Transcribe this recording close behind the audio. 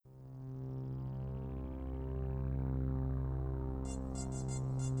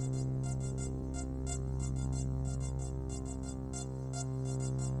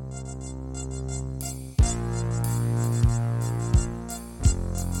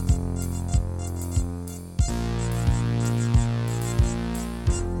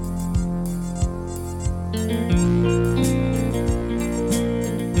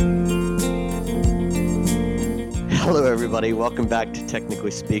Hello, everybody. Welcome back to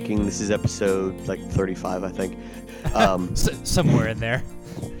Technically Speaking. This is episode 35, I think. Somewhere in there.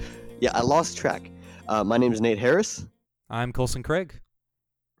 Yeah, I lost track. My name is Nate Harris, I'm Colson Craig.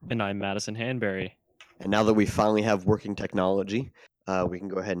 And I'm Madison Hanbury. and now that we finally have working technology, we can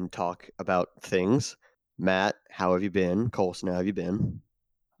go ahead and talk about things. Matt, how have you been? Colson, how have you been?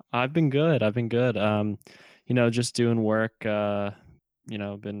 I've been good. Just doing work.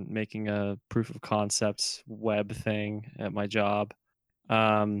 Been making a proof of concepts web thing at my job.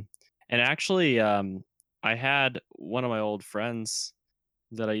 And actually, I had one of my old friends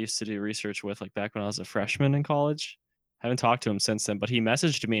that I used to do research with, like back when I was a freshman in college. I haven't talked to him since then, but he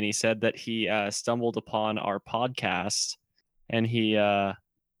messaged me and he said that he stumbled upon our podcast and he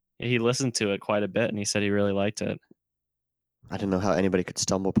listened to it quite a bit and he said he really liked it. I didn't know how anybody could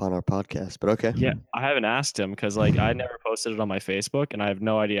stumble upon our podcast, but okay. Yeah, I haven't asked him because I never posted it on my Facebook and I have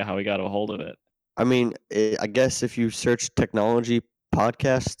no idea how he got a hold of it. I mean, I guess if you search technology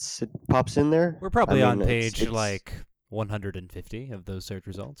podcasts, it pops in there. We're probably on it's- page it's- 150 of those search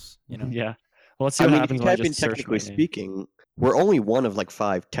results. Yeah. Well, let's see I what mean, if happens you when I type in just search my technically name. speaking, we're only one of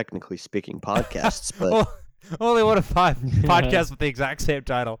 5 technically speaking podcasts, but Only one of 5 podcasts with the exact same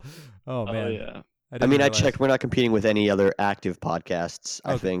title. Oh man. Oh yeah. I mean, I checked. We're not competing with any other active podcasts.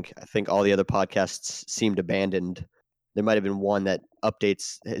 Okay. I think all the other podcasts seemed abandoned. There might have been one that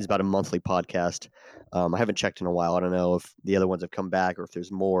updates is about a monthly podcast. I haven't checked in a while. I don't know if the other ones have come back or if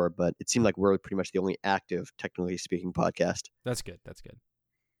there's more, but it seemed like we're pretty much the only active, technically speaking, podcast. That's good. That's good.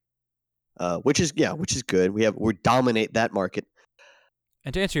 Which is good. We dominate that market.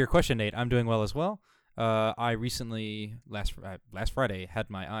 And to answer your question, Nate, I'm doing well as well. I recently last Friday had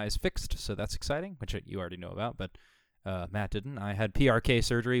my eyes fixed, so that's exciting, which you already know about, but Matt didn't. I had PRK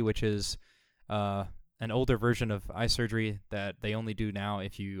surgery, which is an older version of eye surgery that they only do now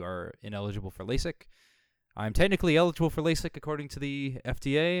if you are ineligible for LASIK. I'm technically eligible for LASIK according to the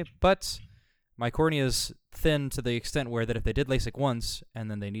FDA, but my cornea is thin to the extent where that if they did LASIK once and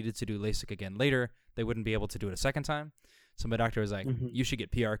then they needed to do LASIK again later, they wouldn't be able to do it a second time. So my doctor was like, you should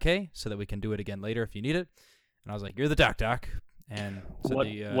get PRK so that we can do it again later if you need it. And I was like, you're the doc. And so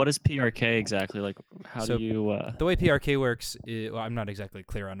What is PRK exactly? Like, how So do you? the way PRK works, I'm not exactly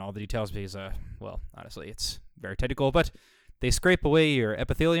clear on all the details because, honestly, it's very technical. But they scrape away your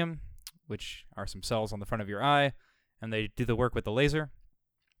epithelium, which are some cells on the front of your eye, and they do the work with the laser.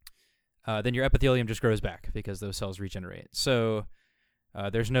 Then your epithelium just grows back because those cells regenerate. So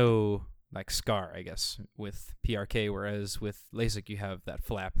there's no scar, I guess, with PRK, whereas with LASIK you have that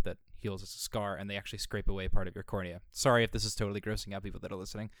flap that heals as a scar, and they actually scrape away part of your cornea. Sorry if this is totally grossing out people that are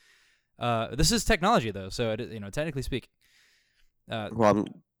listening. This is technology, though, so technically speaking. Well, I'm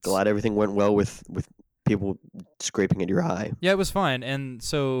glad everything went well with people scraping at your eye. Yeah, it was fine, and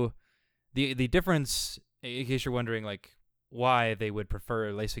so the difference, in case you're wondering, why they would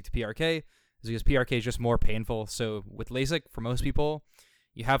prefer LASIK to PRK, is because PRK is just more painful. So with LASIK, for most people,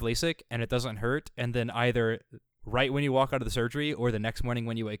 you have LASIK and it doesn't hurt, and then either right when you walk out of the surgery or the next morning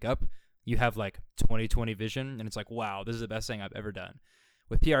when you wake up, you have 20/20 vision, and it's like, wow, this is the best thing I've ever done.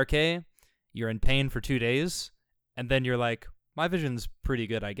 With PRK, you're in pain for 2 days, and then you're like, my vision's pretty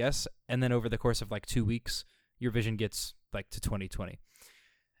good, I guess, and then over the course of 2 weeks, your vision gets to 20/20.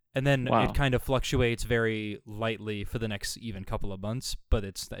 And then it kind of fluctuates very lightly for the next even couple of months, but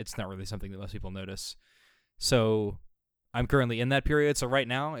it's not really something that most people notice. So I'm currently in that period, so right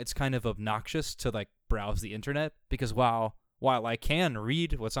now it's kind of obnoxious to browse the internet because while I can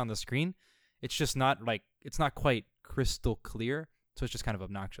read what's on the screen, it's just not it's not quite crystal clear, so it's just kind of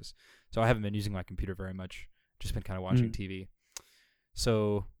obnoxious. So I haven't been using my computer very much, just been kind of watching TV.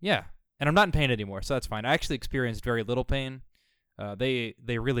 So yeah, and I'm not in pain anymore, so that's fine. I actually experienced very little pain. They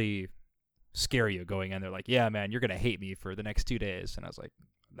really scare you going in. They're like, yeah, man, you're gonna hate me for the next 2 days, and I was like,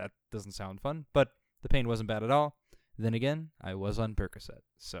 that doesn't sound fun. But the pain wasn't bad at all. Then again, I was on Percocet,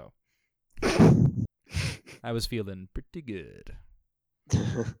 so I was feeling pretty good,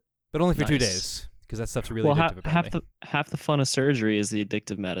 but only for 2 days because that stuff's really addictive. Apparently. half the fun of surgery is the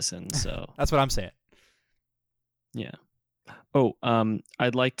addictive medicine. So that's what I'm saying. Yeah. Oh,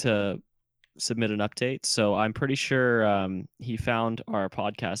 I'd like to submit an update. So I'm pretty sure he found our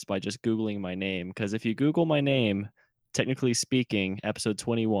podcast by just Googling my name. Because if you Google my name, technically speaking, episode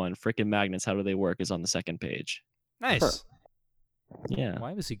 21, frickin' magnets, how do they work, is on the second page. Nice. Yeah.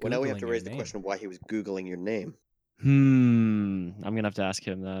 Why was he Googling Well, now we have to your raise the name? question of why he was Googling your name. I'm gonna have to ask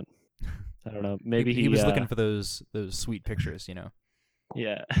him that. I don't know. Maybe he was looking for those sweet pictures,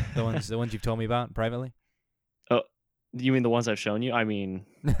 Yeah. the ones you've told me about privately. Oh, you mean the ones I've shown you? I mean,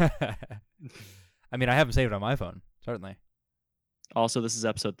 I mean, I have them saved on my phone, certainly. also this is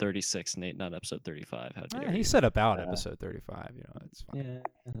episode 36, Nate, not episode 35. How dare He you? said about episode 35. It's fine. Yeah,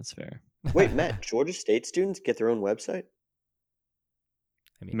 that's fair. Wait, Matt, Georgia State students get their own website?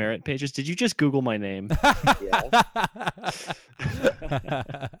 I mean, Merit pages. Did you just Google my name?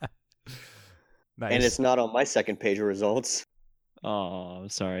 Nice. And it's not on my second page of results. Oh, I'm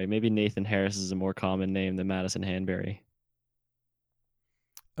sorry. Maybe Nathan Harris is a more common name than Madison Hanbury.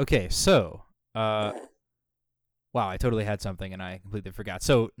 Okay, so, wow, I totally had something and I completely forgot.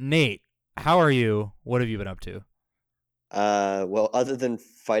 So, Nate, how are you? What have you been up to? Well, other than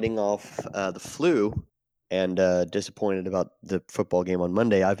fighting off the flu and disappointed about the football game on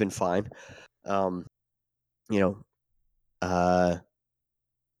Monday, I've been fine. And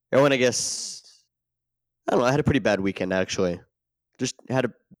I guess, I don't know, I had a pretty bad weekend, actually. Just had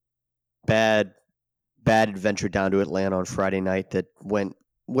a bad adventure down to Atlanta on Friday night that went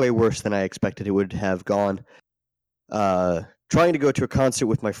way worse than I expected it would have gone. Trying to go to a concert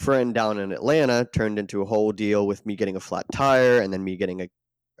with my friend down in Atlanta turned into a whole deal with me getting a flat tire and then me getting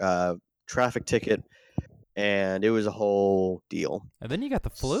a traffic ticket, and it was a whole deal. And then you got the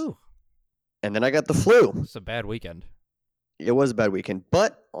flu. And then I got the flu. It's a bad weekend. It was a bad weekend,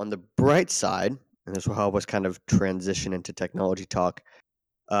 but on the bright side, and this will help us kind of transition into technology talk,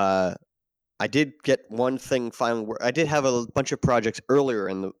 I did get one thing finally. I did have a bunch of projects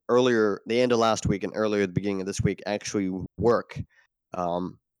the end of last week and earlier the beginning of this week actually work.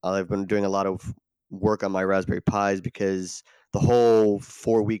 I've been doing a lot of work on my Raspberry Pis because the whole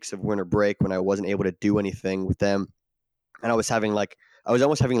 4 weeks of winter break when I wasn't able to do anything with them, and I was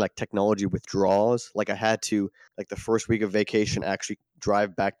almost having like technology withdrawals. Like I had to, like the first week of vacation, actually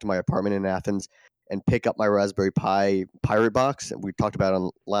drive back to my apartment in Athens and pick up my Raspberry Pi Pirate Box. And we talked about it on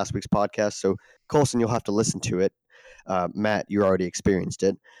last week's podcast. So Colson, you'll have to listen to it. Matt, you already experienced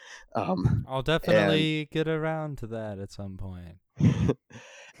it. I'll definitely get around to that at some point.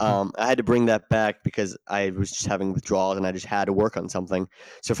 I had to bring that back because I was just having withdrawals and I just had to work on something.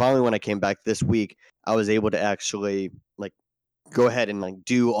 So finally, when I came back this week, I was able to actually like go ahead and like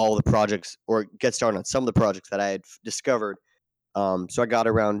do all the projects or get started on some of the projects that I had discovered. So I got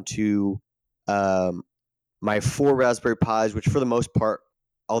around to my 4 Raspberry Pis, which for the most part,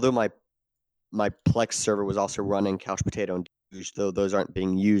 although my Plex server was also running Couch Potato and Douche, though those aren't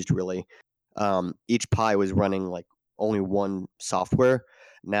being used really, each Pi was running like only one software.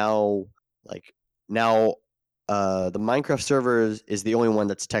 Now the Minecraft server is the only one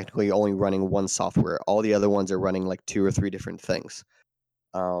that's technically only running one software. All the other ones are running like 2 or 3 different things.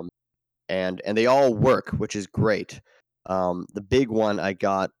 And they all work, which is great. The big one I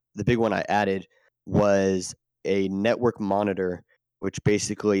added was a network monitor, which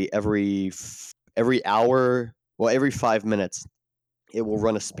basically every hour, well, every 5 minutes, it will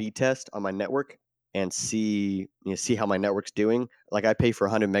run a speed test on my network and see how my network's doing. Like I pay for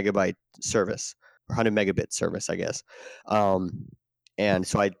 100 megabyte service or 100 megabit service, I guess. And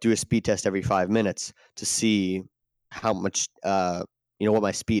so I do a speed test every 5 minutes to see how much what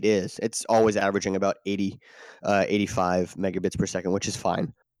my speed is. It's always averaging about 85 megabits per second, which is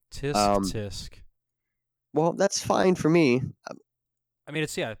fine. Tisk. Well, that's fine for me. I mean,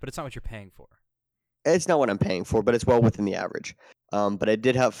 but it's not what you're paying for. It's not what I'm paying for, but it's well within the average. But I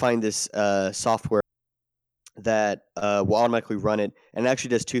did find this software that will automatically run it, and it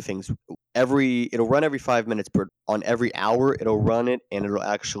actually does 2 things. It'll run every 5 minutes, but on every hour it'll run it, and it'll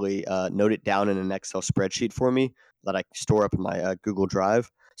actually note it down in an Excel spreadsheet for me that I store up in my Google Drive,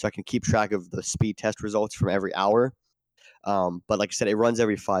 so I can keep track of the speed test results from every hour. But like I said, it runs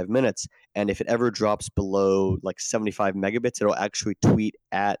every 5 minutes, and if it ever drops below like 75 megabits, it'll actually tweet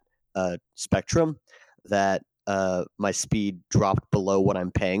at Spectrum that my speed dropped below what I'm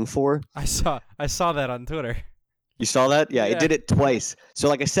paying for. I saw that on Twitter. You saw that? Yeah, it did it twice. So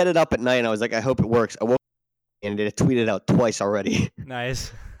like I set it up at night and I was like, I hope it works. I woke up and it tweeted out twice already.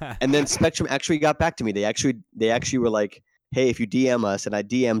 Nice. And then Spectrum actually got back to me. They actually were like, hey, if you DM us, and I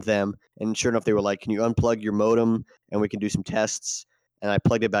DM'd them, and sure enough, they were like, can you unplug your modem and we can do some tests? And I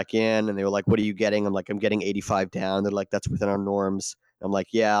plugged it back in, and they were like, what are you getting? I'm like, I'm getting 85 down. They're like, that's within our norms. I'm like,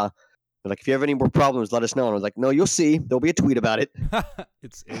 yeah. They're like, if you have any more problems, let us know. And I was like, no, you'll see. There'll be a tweet about it. But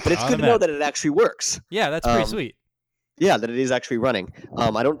it's good to know that it actually works. Yeah, that's pretty sweet. Yeah, that it is actually running.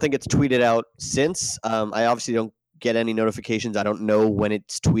 I don't think it's tweeted out since. I obviously don't get any notifications. I don't know when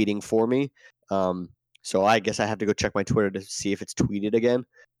it's tweeting for me. So I guess I have to go check my Twitter to see if it's tweeted again.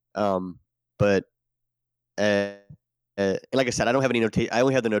 But and like I said, I don't have any notation. I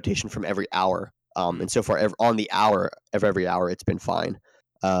only have the notation from every hour. And so far, on the hour of every hour, it's been fine.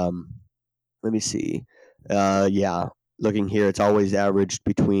 Let me see. Yeah, looking here, it's always averaged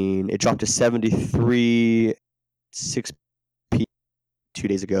between. It dropped to 73 6 p 2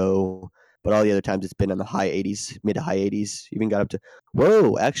 days ago, but all the other times it's been in the high 80s, mid to high 80s. Even got up to.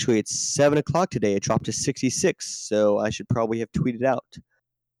 Whoa, actually, it's 7 o'clock today. It dropped to 66. So I should probably have tweeted out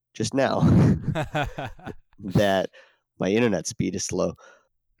just now that my internet speed is slow.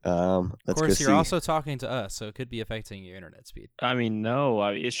 Of Let's course, go you're see. also talking to us, so it could be affecting your internet speed. I mean, no,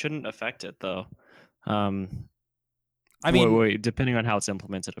 it shouldn't affect it though. I mean, wait, depending on how it's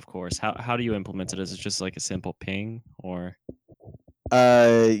implemented, of course. How do you implement it? Is it just like a simple ping, or?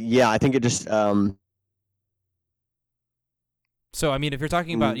 Yeah, I think it just so I mean, if you're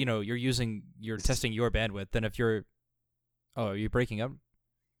talking about, you're testing your bandwidth, then if you're, are you breaking up?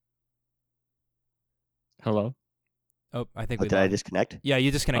 Hello? Oh, I think did I disconnect? Yeah,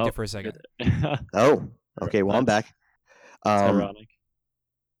 you disconnected for a second. Oh, okay. Well, I'm back. It's ironic.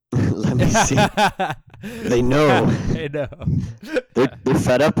 Let me see. They know. I know. They're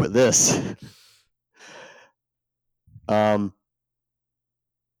fed up with this. I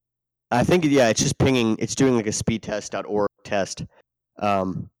think it's just pinging. It's doing like a speedtest.org test,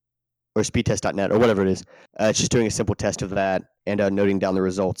 or speedtest.net or whatever it is. It's just doing a simple test of that and noting down the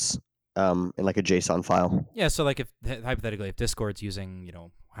results in like a JSON file. Yeah, so like if hypothetically if Discord's using,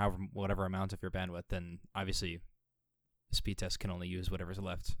 whatever amount of your bandwidth, then obviously the speed test can only use whatever's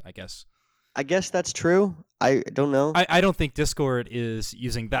left, I guess. I guess that's true. I don't know. I don't think Discord is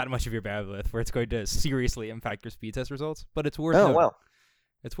using that much of your bandwidth where it's going to seriously impact your speed test results, but it's worth noting. Wow.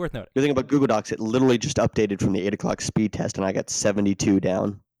 It's worth noting. Good thing about Google Docs, it literally just updated from the 8 o'clock speed test, and I got 72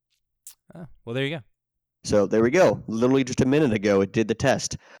 down. Oh, well, there you go. So there we go. Literally just a minute ago, it did the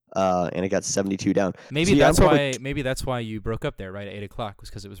test, and it got 72 down. Maybe that's why you broke up there right at 8 o'clock was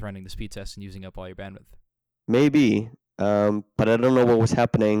because it was running the speed test and using up all your bandwidth. Maybe, but I don't know what was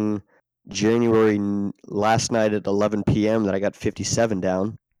happening last night at 11 p.m. that I got 57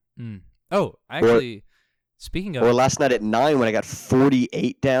 down. Oh, actually, speaking of... Or last night at 9 when I got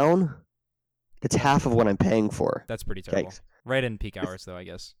 48 down. It's half of what I'm paying for. That's pretty terrible. Yikes. Right in peak hours, though, I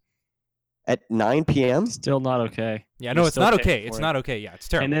guess. At 9 p.m.? Still not okay. Yeah, no, it's not okay. It's not okay. Yeah, it's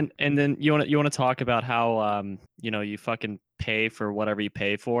terrible. And then you want to talk about how you fucking pay for whatever you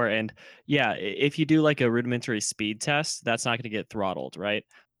pay for, and yeah, if you do like a rudimentary speed test, that's not going to get throttled, right?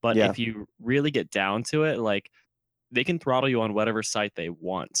 But if you really get down to it, like they can throttle you on whatever site they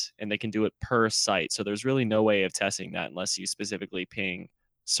want, and they can do it per site. So there's really no way of testing that unless you specifically ping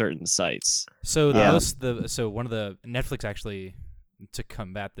certain sites. So so one of the Netflix actually, to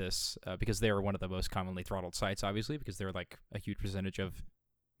combat this, because they are one of the most commonly throttled sites, obviously, because they're like a huge percentage of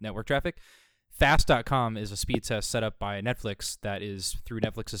network traffic. Fast.com is a speed test set up by Netflix that is through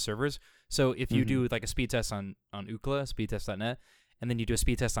Netflix's servers. So if you do like a speed test on Ookla, speedtest.net, and then you do a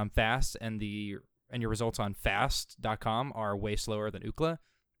speed test on Fast, and your results on Fast.com are way slower than Ookla,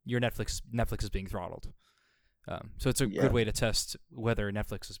 your Netflix is being throttled. So it's a good way to test whether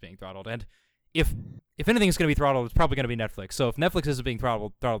Netflix is being throttled. And if anything is going to be throttled, it's probably going to be Netflix. So if Netflix isn't being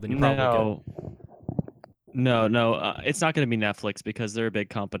throttled, then you probably No, it's not going to be Netflix because they're a big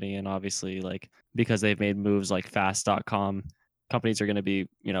company, and obviously, like, because they've made moves like Fast.com, companies are going to be,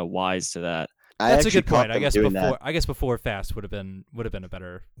 wise to that. That's a good point. I guess before Fast would have been a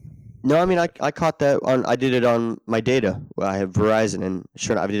better. No, I mean I caught that I did it on my data. Well, I have Verizon, and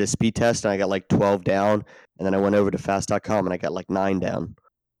sure enough, I did a speed test and I got like 12 down, and then I went over to Fast.com and I got like 9 down.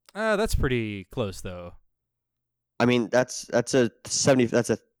 That's pretty close though. I mean that's a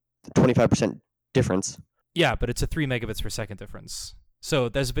 25% difference. Yeah, but it's a 3 megabits per second difference. So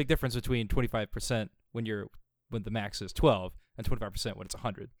there's a big difference between 25% when the max is 12 and 25% when it's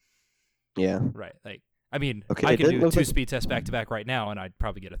 100. Yeah. Right. Like, I mean, okay, I can do 2 speed tests back to back right now, and I'd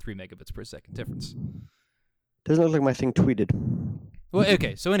probably get a 3 megabits per second difference. Doesn't look like my thing tweeted. Well,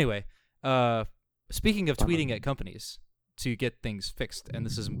 okay. So anyway, speaking of tweeting at companies to get things fixed, and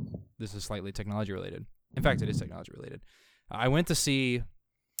this is slightly technology related. In fact, it is technology related. I went to see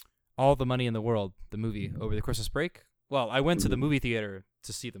All the Money in the World, the movie, over the Christmas break. Well, I went to the movie theater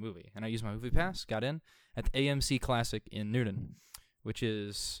to see the movie, and I used my movie pass, got in at the AMC Classic in Newton, which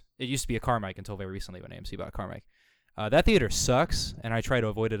is, it used to be a Carmike until very recently when AMC bought Carmike. That theater sucks, and I try to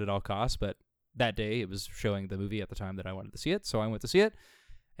avoid it at all costs, but that day it was showing the movie at the time that I wanted to see it, so I went to see it,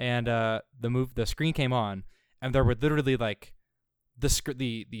 and the screen came on, and there were literally like the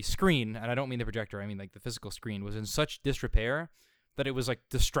screen, and I don't mean the projector, I mean like the physical screen, was in such disrepair that it was like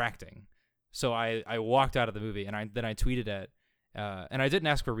distracting. So I walked out of the movie, and then I tweeted at, and I didn't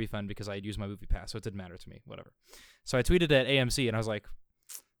ask for a refund because I had used my movie pass, so it didn't matter to me, whatever. So I tweeted at AMC, and I was like,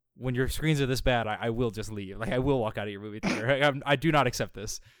 when your screens are this bad, I will just leave. Like, I will walk out of your movie theater. I do not accept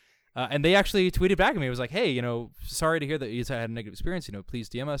this. And they actually tweeted back at me. It was like, hey, sorry to hear that you had a negative experience. Please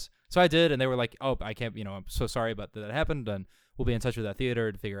DM us. So I did, and they were like, oh, I can't, I'm so sorry about that happened, and we'll be in touch with that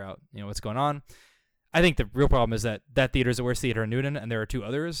theater to figure out, what's going on. I think the real problem is that theater is the worst theater in Newton, and there are 2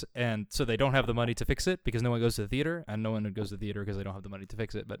 others, and so they don't have the money to fix it because no one goes to the theater, and no one goes to the theater because they don't have the money to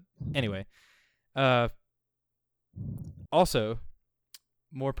fix it. But anyway, also,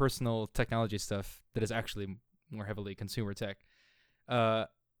 more personal technology stuff that is actually more heavily consumer tech. My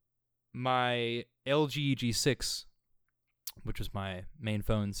LG G6, which was my main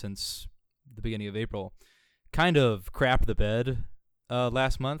phone since the beginning of April, kind of crapped the bed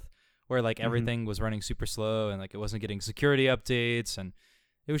last month, where like everything was running super slow and like it wasn't getting security updates, and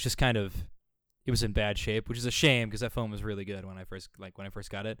it was just it was in bad shape, which is a shame because that phone was really good when I first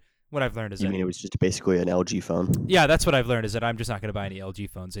got it. What I've learned is it was just basically an LG phone. Yeah, that's what I've learned is that I'm just not going to buy any LG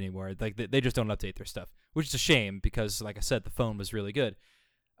phones anymore. Like they just don't update their stuff, which is a shame because, like I said, the phone was really good.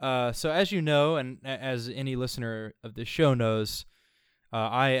 So as you know, and as any listener of this show knows,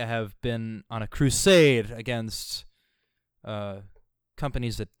 I have been on a crusade against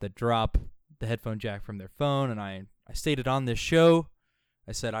companies that drop the headphone jack from their phone, and I stated on this show,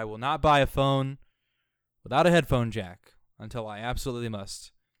 I said I will not buy a phone without a headphone jack until I absolutely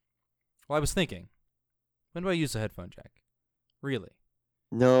must. Well, I was thinking, when do I use a headphone jack? Really?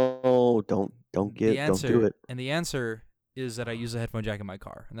 No, don't do it. And the answer is that I use a headphone jack in my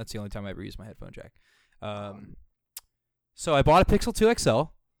car, and that's the only time I ever use my headphone jack. So I bought a Pixel 2 XL.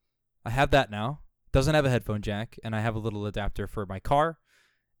 I have that now. Doesn't have a headphone jack, and I have a little adapter for my car.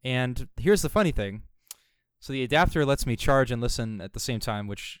 And here's the funny thing. So the adapter lets me charge and listen at the same time,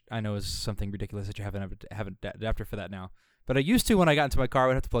 which I know is something ridiculous that you have an adapter for that now. But I used to, when I got into my car, I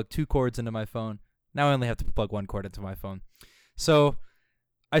would have to plug 2 cords into my phone. Now I only have to plug 1 cord into my phone. So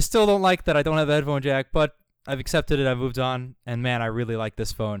I still don't like that I don't have a headphone jack, but I've accepted it. I've moved on, and man, I really like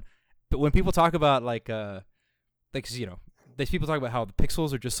this phone. But when people talk about people talk about how the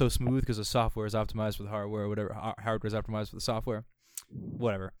pixels are just so smooth because the software is optimized for the hardware, or whatever. Hardware is optimized for the software,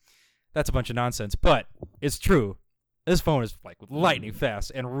 whatever. That's a bunch of nonsense, but it's true. This phone is like lightning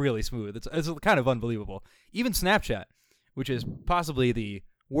fast and really smooth. It's kind of unbelievable. Even Snapchat, which is possibly the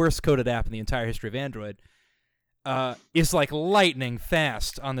worst coded app in the entire history of Android, is like lightning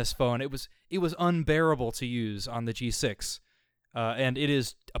fast on this phone. It was unbearable to use on the G6, and it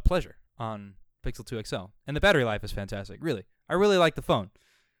is a pleasure on Pixel 2 XL. And the battery life is fantastic. Really, I really like the phone.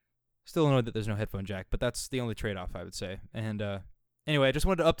 Still annoyed that there's no headphone jack, but that's the only trade-off I would say. And anyway, I just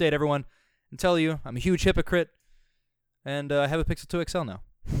wanted to update everyone and tell you I'm a huge hypocrite, and I have a Pixel 2 XL now.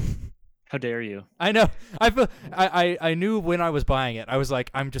 How dare you? I know. I knew when I was buying it. I was like,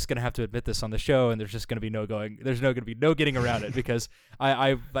 I'm just gonna have to admit this on the show, and there's just gonna be no getting around it because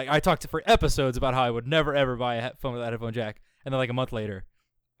I talked for episodes about how I would never ever buy a phone without a headphone jack, and then like a month later,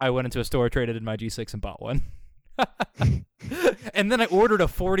 I went into a store, traded in my G6, and bought one. And then I ordered a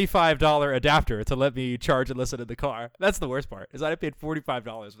 $45 adapter to let me charge and listen in the car. That's the worst part, is that I paid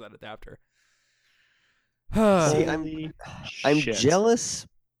 $45 for that adapter. See, I'm jealous.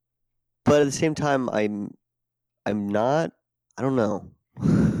 But at the same time, I'm not. I don't know.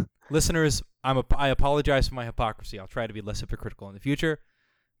 Listeners, I apologize for my hypocrisy. I'll try to be less hypocritical in the future.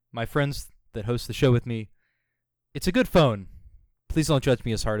 My friends that host the show with me, it's a good phone. Please don't judge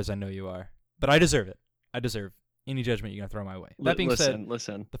me as hard as I know you are. But I deserve it. I deserve any judgment you're gonna throw my way. That being said,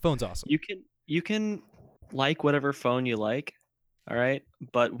 the phone's awesome. You can like whatever phone you like. All right,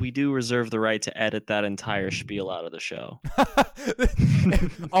 but we do reserve the right to edit that entire spiel out of the show.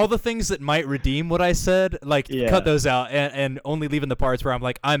 All the things that might redeem what I said, cut those out, and only leave in the parts where I'm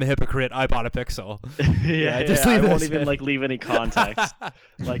like, I'm a hypocrite. I bought a Pixel. I won't even leave any context.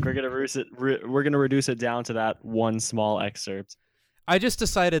 We're gonna reduce it down to that one small excerpt. I just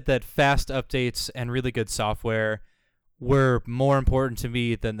decided that fast updates and really good software were more important to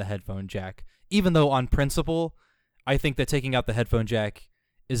me than the headphone jack, even though on principle, I think that taking out the headphone jack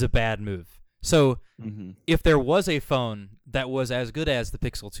is a bad move. So if there was a phone that was as good as the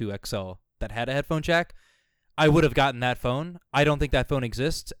Pixel 2 XL that had a headphone jack, I would have gotten that phone. I don't think that phone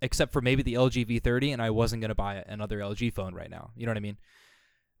exists, except for maybe the LG V30, and I wasn't going to buy another LG phone right now. You know what I mean?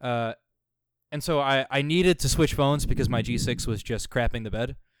 And so I needed to switch phones because my G6 was just crapping the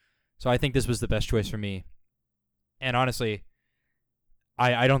bed. So I think this was the best choice for me. And honestly,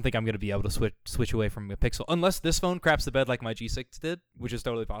 I don't think I'm going to be able to switch away from a Pixel. Unless this phone craps the bed like my G6 did, which is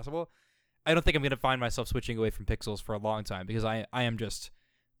totally possible. I don't think I'm going to find myself switching away from Pixels for a long time because I am just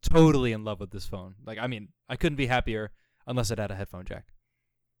totally in love with this phone. Like, I mean, I couldn't be happier unless it had a headphone jack.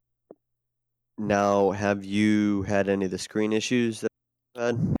 Now, have you had any of the screen issues that you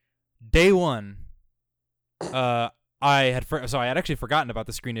had? Day one, I had actually forgotten about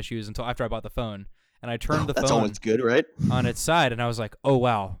the screen issues until after I bought the phone, and I turned the That's phone always good, right? on its side, and I was like, oh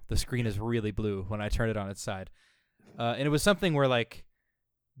wow, the screen is really blue when I turned it on its side. And it was something where, like,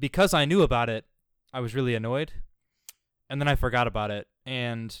 because I knew about it, I was really annoyed, and then I forgot about it.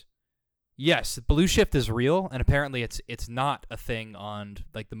 And yes, blue shift is real, and apparently it's not a thing on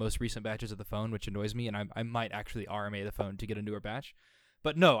like the most recent batches of the phone, which annoys me, and I might actually RMA the phone to get a newer batch.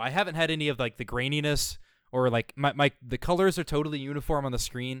 But no, I haven't had any of like the graininess or like the colors are totally uniform on the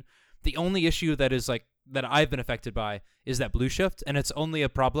screen. The only issue that is like that I've been affected by is that blue shift, and it's only a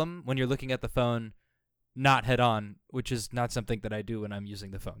problem when you're looking at the phone not head on, which is not something that I do when I'm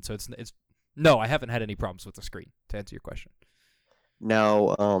using the phone. So it's no, I haven't had any problems with the screen, to answer your question.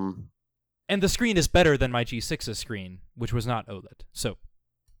 Now, And the screen is better than my G6's screen, which was not OLED. So,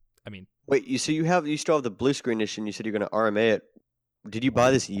 I mean, wait, you still have the blue screen issue, and you said you're going to RMA it. Did you buy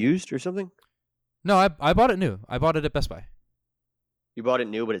this used or something? no, I bought it new. I bought it at Best Buy. You bought it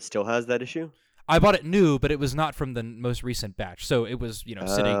new, but it still has that issue? I bought it new, but it was not from the most recent batch. So it was,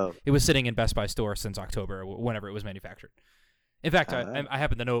 sitting in Best Buy store since October, whenever it was manufactured. In fact, I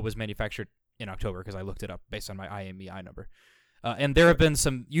happen to know it was manufactured in October because I looked it up based on my IMEI number. And there have been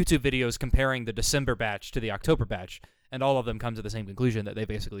some YouTube videos comparing the December batch to the October batch, and all of them come to the same conclusion that they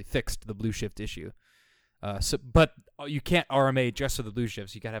basically fixed the blue shift issue. But you can't RMA just for the blue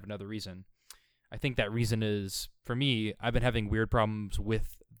shifts. You got to have another reason. I think that reason is, for me, I've been having weird problems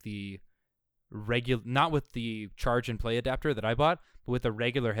with the not with the charge and play adapter that I bought, but with the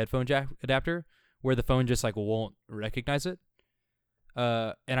regular headphone jack adapter, where the phone just like won't recognize it.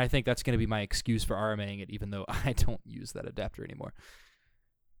 And I think that's going to be my excuse for RMAing it, even though I don't use that adapter anymore.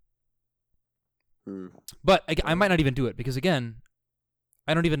 But I might not even do it because, again,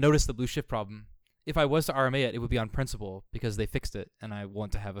 I don't even notice the blue shift problem. If I was to RMA it, it would be on principle because they fixed it, and I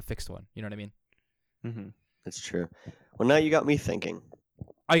want to have a fixed one. You know what I mean? Mm-hmm. That's true. Well, now you got me thinking.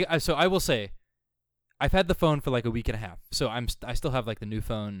 So I will say, I've had the phone for like a week and a half, so I still have like the new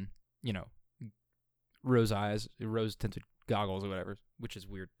phone, rose tinted goggles or whatever, which is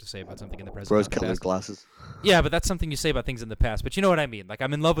weird to say about something in the present. Rose-colored glasses. Yeah, but that's something you say about things in the past. But you know what I mean. Like,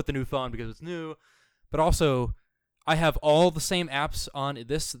 I'm in love with the new phone because it's new, but also I have all the same apps on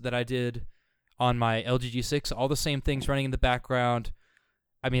this that I did on my LG G6, all the same things running in the background.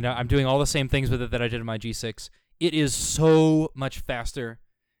 I mean, I'm doing all the same things with it that I did in my G6. It is so much faster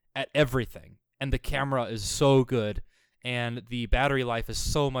at everything, and the camera is so good, and the battery life is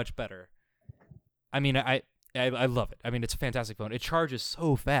so much better. I mean, I love it. I mean, it's a fantastic phone. It charges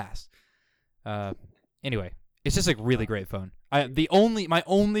so fast. Anyway, it's just a really great phone. My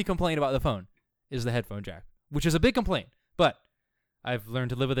only complaint about the phone is the headphone jack, which is a big complaint, but I've learned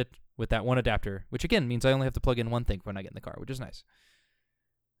to live with it with that one adapter, which again means I only have to plug in one thing when I get in the car, which is nice.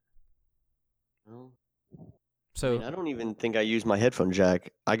 Well, So I don't even think I use my headphone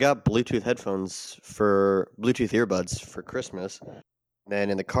jack. I got Bluetooth earbuds for Christmas. Then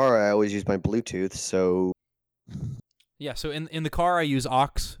in the car, I always use my Bluetooth. So yeah, so in the car I use aux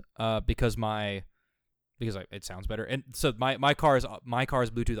because it sounds better, and so my car's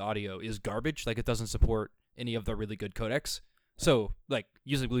Bluetooth audio is garbage. Like, it doesn't support any of the really good codecs. So like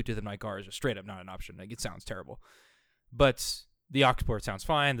using Bluetooth in my car is just straight up not an option. Like, it sounds terrible. But the aux port sounds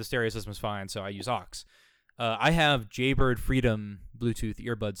fine. The stereo system is fine, so I use aux. I have Jaybird Freedom Bluetooth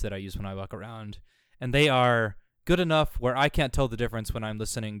earbuds that I use when I walk around, and they are good enough where I can't tell the difference when I'm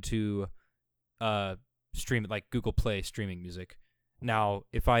listening to stream like Google Play streaming music. Now,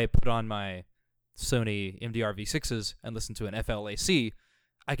 if I put on my Sony MDR V6s and listen to an FLAC,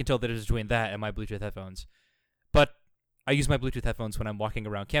 I can tell the difference between that and my Bluetooth headphones. But I use my Bluetooth headphones when I'm walking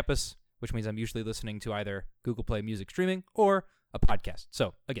around campus, which means I'm usually listening to either Google Play music streaming or a podcast.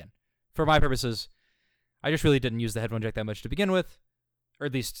 So, again, for my purposes, I just really didn't use the headphone jack that much to begin with, or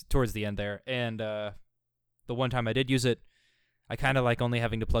at least towards the end there. And the one time I did use it, I kind of like only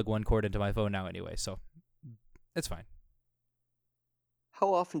having to plug one cord into my phone now anyway, so it's fine.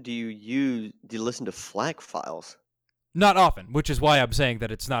 how often do you listen to FLAC files? Not often, which is why I'm saying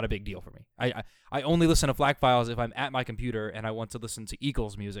that it's not a big deal for me. I only listen to FLAC files if I'm at my computer and I want to listen to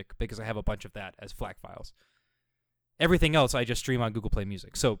Eagles music because I have a bunch of that as FLAC files. Everything else I just stream on Google Play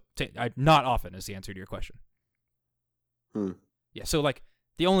Music. So not often is the answer to your question. Yeah, so like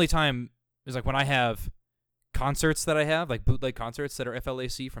the only time is like when I have concerts that I have, like bootleg concerts that are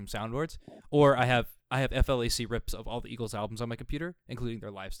FLAC from soundboards, or I have FLAC rips of all the Eagles albums on my computer, including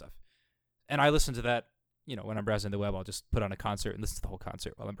their live stuff. And I listen to that, when I'm browsing the web, I'll just put on a concert and listen to the whole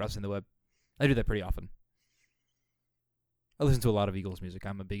concert while I'm browsing the web. I do that pretty often. I listen to a lot of Eagles music.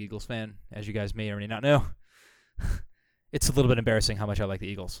 I'm a big Eagles fan, as you guys may or may not know. It's a little bit embarrassing how much I like the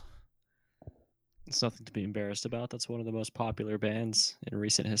Eagles. It's nothing to be embarrassed about. That's one of the most popular bands in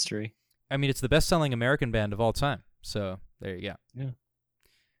recent history. I mean, it's the best-selling American band of all time. So there you go. Yeah.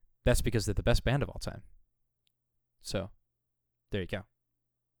 That's because they're the best band of all time. So there you go.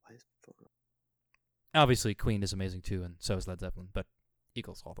 Obviously, Queen is amazing too, and so is Led Zeppelin, but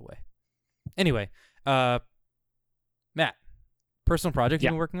Eagles all the way. Anyway, Matt, personal project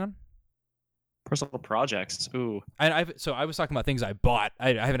you've been working on? Personal projects. Ooh. So I was talking about things I bought.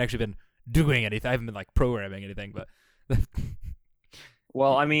 I haven't actually been doing anything. I haven't been like programming anything, but.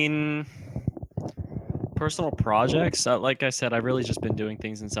 Well, I mean, personal projects. Like I said, I've really just been doing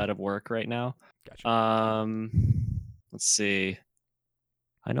things inside of work right now. Gotcha. Let's see.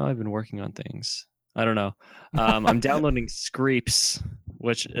 I know I've been working on things. I don't know. I'm downloading Screeps,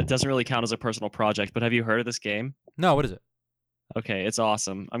 which it doesn't really count as a personal project. But have you heard of this game? No, what is it? Okay, it's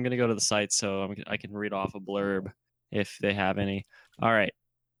awesome. I'm gonna go to the site so I can read off a blurb if they have any. All right.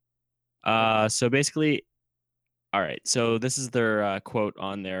 So basically, all right. So this is their quote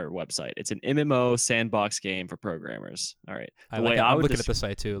on their website. It's an MMO sandbox game for programmers. All right. I'm looking at the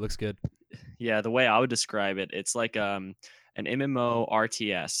site too. It looks good. Yeah, the way I would describe it, it's like an MMO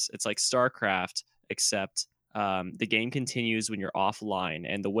RTS. It's like StarCraft, except the game continues when you're offline,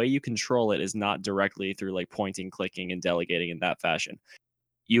 and the way you control it is not directly through like pointing, clicking, and delegating in that fashion.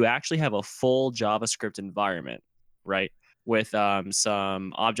 You actually have a full JavaScript environment, right? With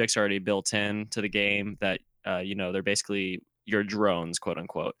some objects already built in to the game that they're basically your drones, quote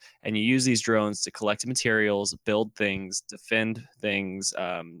unquote, and you use these drones to collect materials, build things, defend things,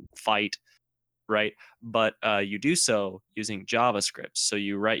 fight, right? But you do so using JavaScript. So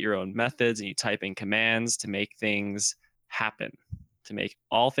you write your own methods and you type in commands to make things happen, to make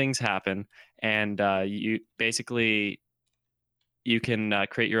all things happen. And you can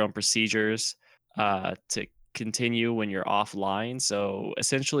create your own procedures to continue when you're offline. So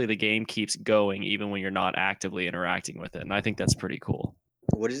essentially the game keeps going even when you're not actively interacting with it. And I think that's pretty cool.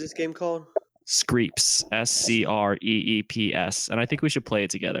 What is this game called? Screeps, Screeps, and I think we should play it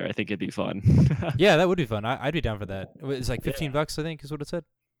together. I think it'd be fun. Yeah, that would be fun. I'd be down for that. It's like $15, I think, is what it said.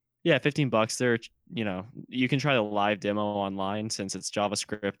 Yeah, $15. There, you can try the live demo online since it's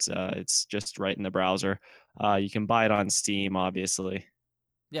JavaScript. It's just right in the browser. You can buy it on Steam, obviously.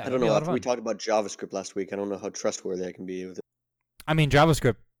 Yeah, I don't know. After we talked about JavaScript last week, I don't know how trustworthy I can be with it. I mean,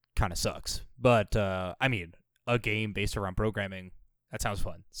 JavaScript kind of sucks, but I mean, a game based around programming, that sounds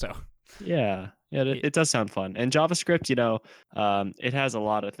fun. So. Yeah, it does sound fun. And JavaScript, it has a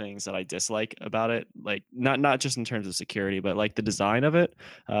lot of things that I dislike about it. Like not just in terms of security, but like the design of it.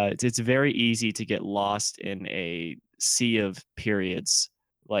 It's very easy to get lost in a sea of periods.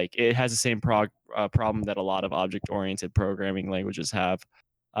 Like it has the same problem that a lot of object-oriented programming languages have.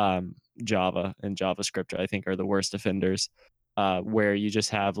 Java and JavaScript, I think, are the worst offenders. Where you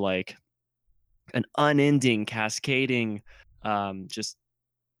just have like an unending, cascading, just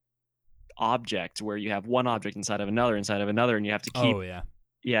object where you have one object inside of another, and you have to keep. Oh yeah.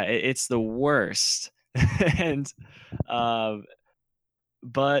 Yeah, it's the worst. And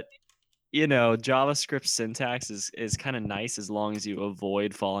but JavaScript syntax is kind of nice as long as you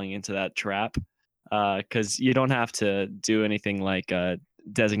avoid falling into that trap, because you don't have to do anything like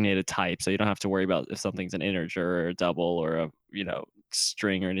designated type, so you don't have to worry about if something's an integer or a double or a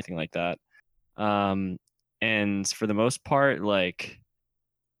string or anything like that. And for the most part, like,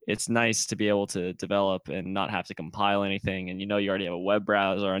 it's nice to be able to develop and not have to compile anything. And you already have a web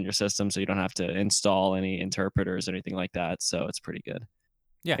browser on your system, so you don't have to install any interpreters or anything like that. So it's pretty good.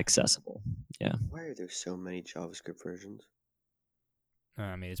 Yeah. Accessible. Yeah. Why are there so many JavaScript versions?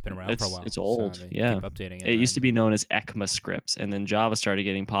 I mean, it's been around for a while. It's old. So yeah. Keep updating it. It used to be known as ECMAScript, and then Java started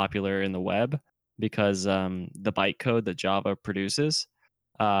getting popular in the web because the bytecode that Java produces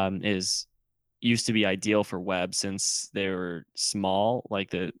used to be ideal for web since they were small.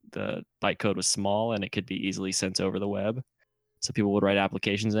 Like the bytecode was small and it could be easily sent over the web. So people would write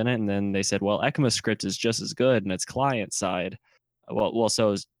applications in it, and then they said, well, ECMAScript is just as good and it's client side. Well,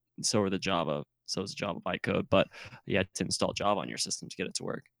 so is the Java. So is the Java bytecode, but you had to install Java on your system to get it to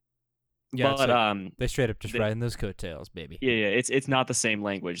work. Yeah, but they straight up just riding those coattails, baby. Yeah, it's not the same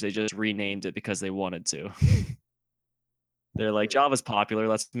language. They just renamed it because they wanted to. They're like, Java's popular,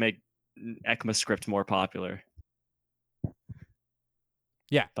 let's make ECMAScript more popular.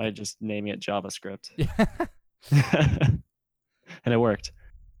 Yeah. By just naming it JavaScript. Yeah. And it worked.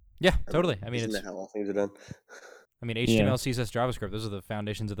 Yeah, totally. I mean, isn't that how all things are done? I mean, HTML, CSS, JavaScript, those are the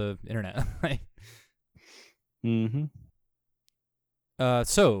foundations of the internet. Mm-hmm.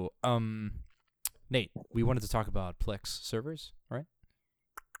 Nate, we wanted to talk about Plex servers, right?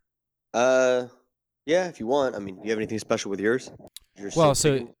 Yeah, if you want. I mean, do you have anything special with yours? You're Well,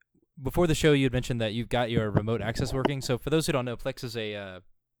 still so picking- before the show, you had mentioned that you've got your remote access working. So for those who don't know, Plex is a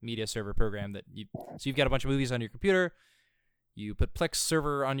media server program that you've got a bunch of movies on your computer. You put Plex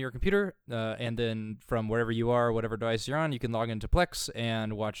server on your computer, and then from wherever you are, whatever device you're on, you can log into Plex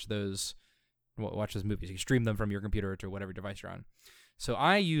and watch those movies. You stream them from your computer to whatever device you're on. So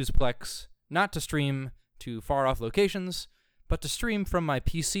I use Plex not to stream to far off locations, but to stream from my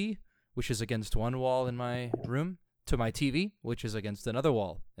PC, which is against one wall in my room, to my TV, which is against another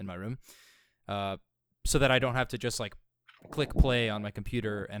wall in my room, so that I don't have to just like click play on my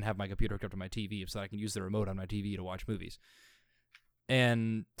computer and have my computer hooked up to my TV, so that I can use the remote on my TV to watch movies.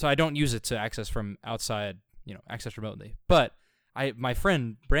 And so I don't use it to access from outside, access remotely. But my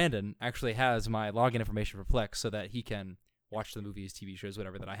friend Brandon actually has my login information for Plex so that he can watch the movies, TV shows,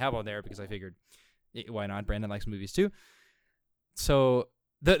 whatever that I have on there, because I figured, why not? Brandon likes movies too. So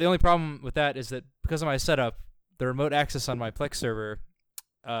the only problem with that is that because of my setup, the remote access on my Plex server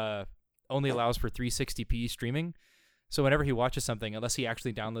only allows for 360p streaming. So whenever he watches something, unless he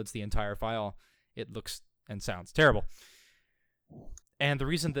actually downloads the entire file, it looks and sounds terrible. And the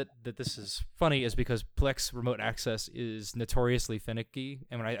reason that this is funny is because Plex remote access is notoriously finicky.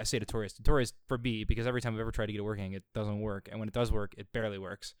 And when I say notorious for me, because every time I've ever tried to get it working, it doesn't work. And when it does work, it barely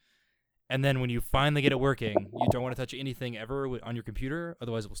works. And then when you finally get it working, you don't want to touch anything ever on your computer,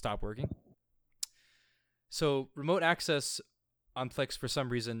 otherwise it will stop working. So remote access on Plex, for some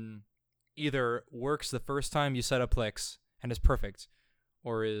reason, either works the first time you set up Plex and is perfect,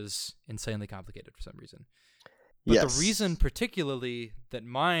 or is insanely complicated for some reason. But Yes. the reason particularly that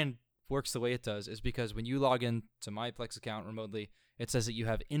mine works the way it does is because when you log in to my Plex account remotely, it says that you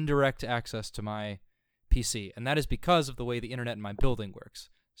have indirect access to my PC. And that is because of the way the internet in my building works.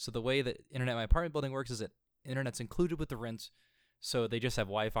 So the way that internet in my apartment building works is that internet's included with the rent. So they just have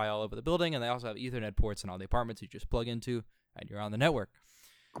Wi-Fi all over the building, and they also have Ethernet ports in all the apartments you just plug into, and you're on the network.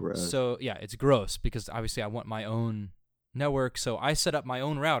 Gross. So yeah, it's gross because obviously I want my own network. So I set up my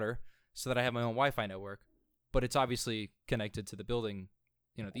own router so that I have my own Wi-Fi network. But it's obviously connected to the building,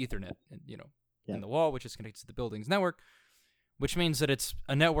 the Ethernet, in the wall, which is connected to the building's network, which means that it's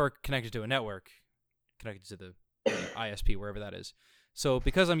a network connected to a network, connected to the ISP, wherever that is. So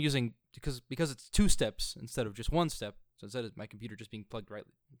because it's two steps instead of just one step, so instead of my computer just being plugged right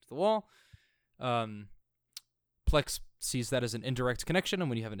into the wall, Plex sees that as an indirect connection, and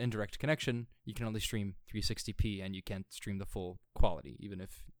when you have an indirect connection, you can only stream 360p, and you can't stream the full quality, even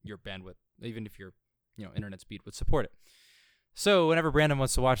if your internet speed would support it. So whenever Brandon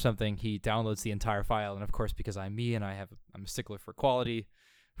wants to watch something, he downloads the entire file. And of course, because I'm me and I'm a stickler for quality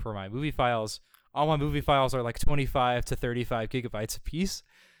for my movie files, all my movie files are like 25 to 35 gigabytes a piece.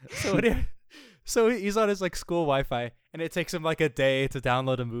 So he's on his like school Wi-Fi, and it takes him like a day to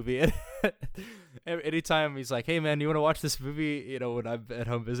download a movie. And anytime he's like, "Hey man, you want to watch this movie?" When I'm at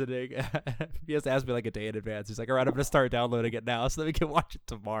home visiting, he has to ask me like a day in advance. He's like, "All right, I'm gonna start downloading it now so that we can watch it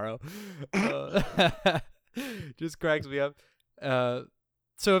tomorrow." Just cracks me up.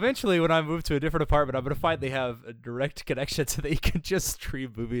 So eventually, when I move to a different apartment, I'm gonna finally have a direct connection so that you can just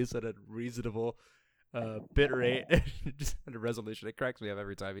stream movies at a reasonable bit rate and a resolution. It cracks me up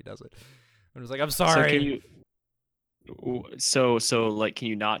every time he does it. I'm just like, I'm sorry. So like, can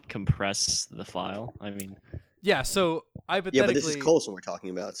you not compress the file? I mean, yeah. So hypothetically, Yeah, but this is Coulson we're talking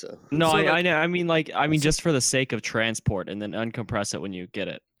about, so. no, So, I know. I mean, just for the sake of transport, and then uncompress it when you get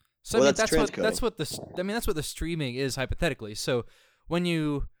it. So Well, I mean, that's that's what the streaming is hypothetically. So when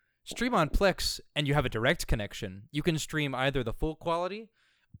you stream on Plex and you have a direct connection, you can stream either the full quality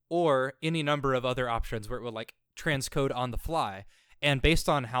or any number of other options where it will like transcode on the fly. And based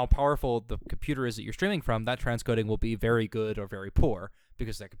on how powerful the computer is that you're streaming from, that transcoding will be very good or very poor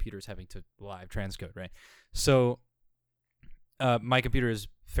because that computer is having to live transcode, right? So my computer is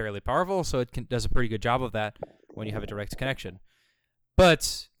fairly powerful, so it does a pretty good job of that when you have a direct connection.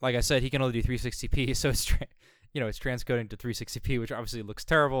 But like I said, he can only do 360p, so it's it's transcoding to 360p, which obviously looks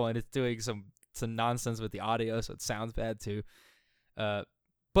terrible, and it's doing some nonsense with the audio, so it sounds bad too.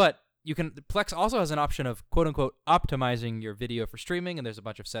 But Plex also has an option of quote unquote optimizing your video for streaming, and there's a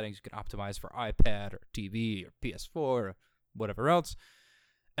bunch of settings you can optimize for iPad or TV or PS4 or whatever else.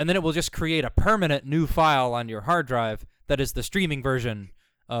 And then it will just create a permanent new file on your hard drive that is the streaming version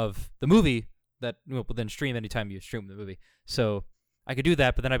of the movie that will then stream anytime you stream the movie. So I could do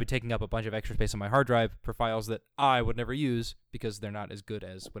that, but then I'd be taking up a bunch of extra space on my hard drive for files that I would never use because they're not as good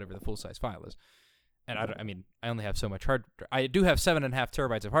as whatever the full-size file is. and I mean, I only have so much I do have 7.5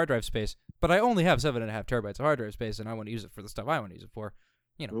 terabytes of hard drive space, but I only have 7.5 terabytes of hard drive space, and I want to use it for the stuff I want to use it for.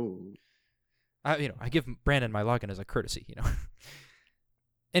 Ooh. I give Brandon my login as a courtesy.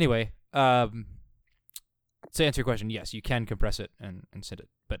 Anyway, to answer your question, yes, you can compress it and send it,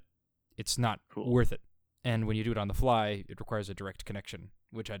 but it's not worth it. And when you do it on the fly, it requires a direct connection,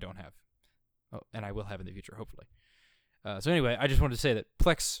 which I don't have. Oh, and I will have in the future, hopefully. So anyway, I just wanted to say that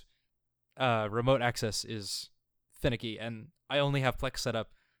Plex remote access is finicky, and I only have Plex set up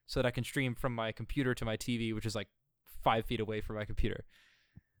so that I can stream from my computer to my TV, which is like 5 feet away from my computer.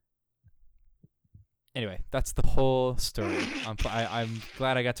 Anyway, that's the whole story. I'm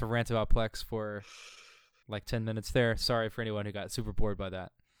glad I got to rant about Plex for like 10 minutes there. Sorry for anyone who got super bored by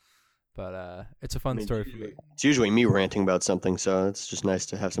that. But it's a fun story for me. It's usually me ranting about something, so it's just nice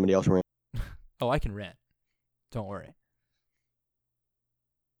to have somebody else rant. Oh, I can rant. Don't worry.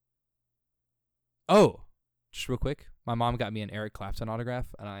 Oh, just real quick. My mom got me an Eric Clapton autograph,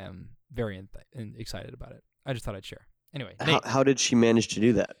 and I am very excited about it. I just thought I'd share. Anyway. How did she manage to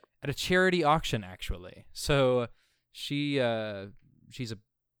do that? At a charity auction, actually. So she works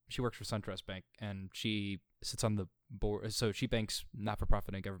for SunTrust Bank, and she sits on the board. So she banks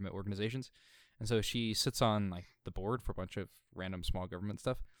not-for-profit and government organizations, and so she sits on like the board for a bunch of random small government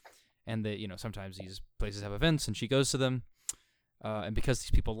stuff. And sometimes these places have events, and she goes to them. And because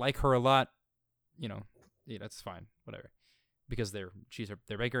these people like her a lot, that's fine, whatever. Because she's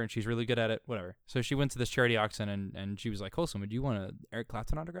their banker and she's really good at it, whatever. So she went to this charity auction and she was like, "Colson, would you want an Eric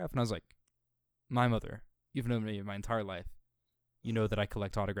Clapton autograph?" And I was like, "My mother, you've known me my entire life. You know that I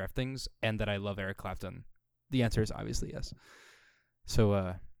collect autographed things and that I love Eric Clapton." The answer is obviously yes.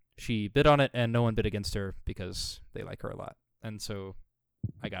 So she bid on it, and no one bid against her because they like her a lot. And so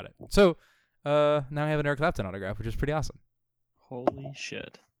I got it. So now I have an Eric Clapton autograph, which is pretty awesome. Holy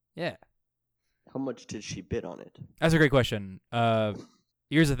shit. Yeah. How much did she bid on it? That's a great question.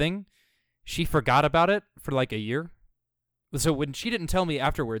 Here's the thing. She forgot about it for like a year. So when she didn't tell me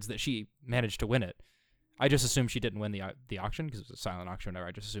afterwards that she managed to win it, I just assumed she didn't win the auction because it was a silent auction. Or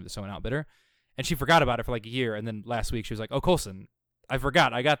I just assumed that someone outbid her. And she forgot about it for like a year. And then last week she was like, "Oh, Colson, I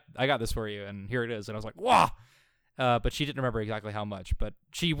forgot. I got this for you. And here it is." And I was like, "Wow." But she didn't remember exactly how much. But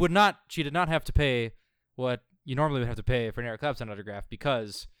she did not have to pay what you normally would have to pay for an Eric Clapton autograph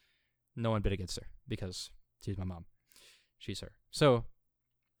because no one bid against her because she's my mom. She's her. So,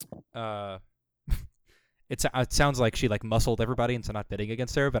 it sounds like she like muscled everybody into not bidding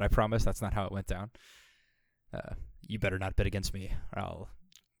against her, but I promise that's not how it went down. You better not bid against me, or I'll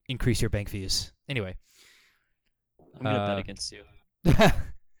increase your bank fees. Anyway, I'm gonna bet against you.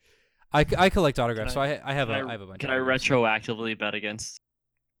 I collect autographs, so I have a bunch. Can I retroactively bet against?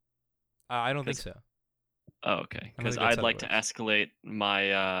 I don't think so. Oh, okay. Because I'd like to escalate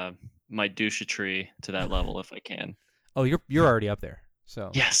my my douchetry to that level if I can. Oh, you're already up there. So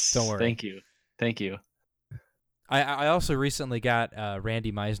yes, don't worry. Thank you. I also recently got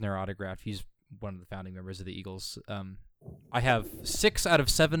Randy Meisner autographed. He's one of the founding members of the Eagles. I have 6 out of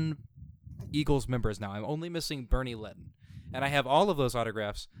 7 Eagles members now. I'm only missing Bernie Ledden, and I have all of those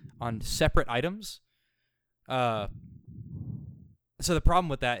autographs on separate items. So the problem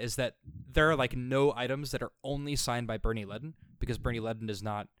with that is that there are like no items that are only signed by Bernie Ledden because Bernie Ledden is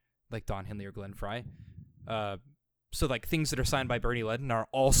not like Don Henley or Glenn Fry. So like things that are signed by Bernie Ledden are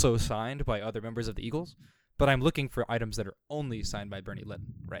also signed by other members of the Eagles, but I'm looking for items that are only signed by Bernie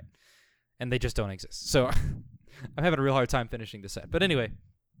Ledden, right? And they just don't exist. So I'm having a real hard time finishing the set. But anyway,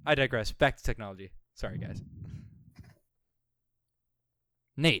 I digress. Back to technology. Sorry, guys.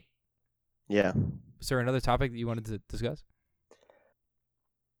 Nate. Yeah. Was there another topic that you wanted to discuss?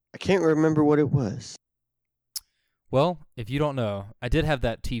 I can't remember what it was. Well, if you don't know, I did have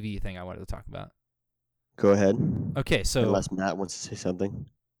that TV thing I wanted to talk about. Go ahead. Okay, so unless Matt wants to say something.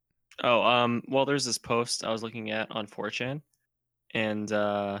 Oh, well, there's this post I was looking at on 4chan, and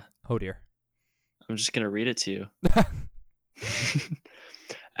oh dear, I'm just gonna read it to you.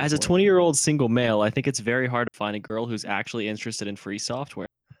 As a 20-year-old single male, I think it's very hard to find a girl who's actually interested in free software.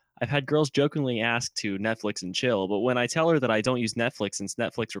 I've had girls jokingly ask to Netflix and chill, but when I tell her that I don't use Netflix since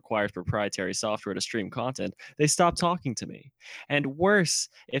Netflix requires proprietary software to stream content, they stop talking to me. And worse,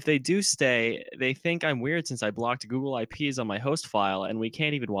 if they do stay, they think I'm weird since I blocked Google IPs on my host file and we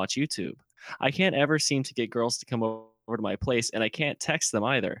can't even watch YouTube. I can't ever seem to get girls to come over to my place, and I can't text them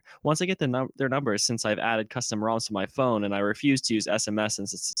either. Once I get their numbers, since I've added custom ROMs to my phone and I refuse to use SMS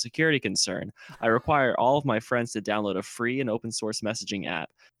since it's a security concern, I require all of my friends to download a free and open source messaging app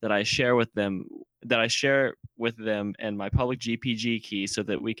that I share with them and my public GPG key so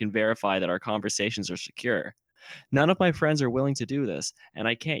that we can verify that our conversations are secure. None of my friends are willing to do this, and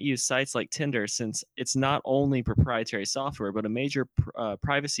I can't use sites like Tinder since it's not only proprietary software, but a major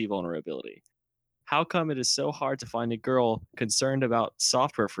privacy vulnerability. How come it is so hard to find a girl concerned about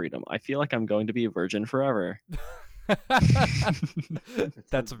software freedom? I feel like I'm going to be a virgin forever.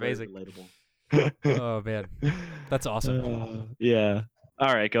 That's amazing. Relatable. Oh man, that's awesome. Yeah.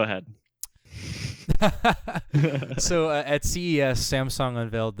 All right, go ahead. So at CES, Samsung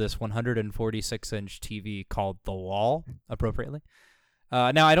unveiled this 146-inch TV called the Wall, appropriately.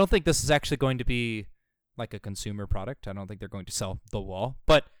 Now, I don't think this is actually going to be like a consumer product. I don't think they're going to sell the Wall,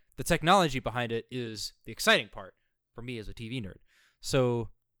 but the technology behind it is the exciting part for me as a TV nerd. So,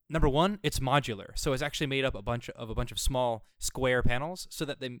 number one, it's modular. So it's actually made up a bunch of small square panels, so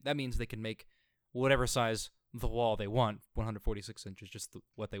that means they can make whatever size the wall they want. 146 inches, just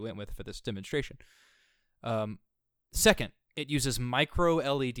what they went with for this demonstration. Second, it uses micro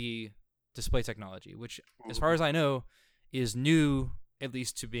LED display technology, which, as far as I know, is new, at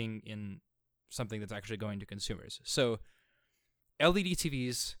least to being in something that's actually going to consumers. So LED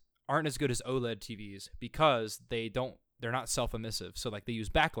TVs aren't as good as OLED TVs because they're not self-emissive. So like they use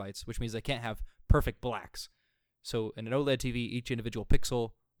backlights, which means they can't have perfect blacks. So in an OLED TV, each individual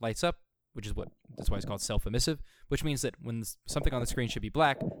pixel lights up, that's why it's called self-emissive, which means that when something on the screen should be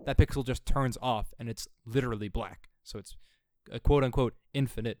black, that pixel just turns off and it's literally black. So it's a quote-unquote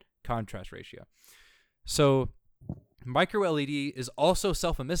infinite contrast ratio. So micro LED is also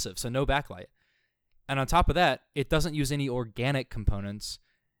self-emissive, so no backlight. And on top of that, it doesn't use any organic components,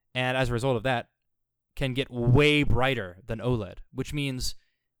 and as a result of that, can get way brighter than OLED, which means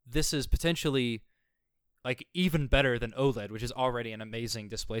this is potentially like even better than OLED, which is already an amazing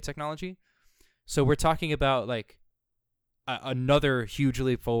display technology. So we're talking about like another huge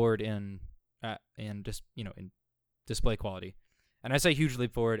leap forward in just in display quality. And I say huge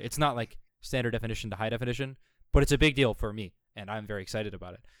leap forward, it's not like standard definition to high definition, but it's a big deal for me, and I'm very excited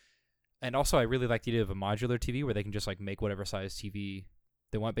about it. And also, I really like the idea of a modular TV where they can just like make whatever size TV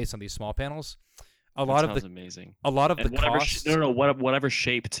they want based on these small panels. Sounds amazing. A lot of and the costs. Whatever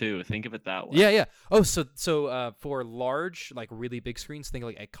shape too. Think of it that way. Yeah. Oh, so for large, like really big screens, think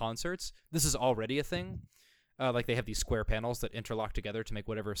like at concerts. This is already a thing. Like they have these square panels that interlock together to make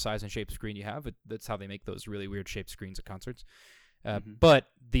whatever size and shape screen you have. That's how they make those really weird shaped screens at concerts. But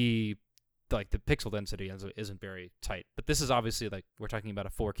the pixel density isn't very tight. But this is obviously like we're talking about a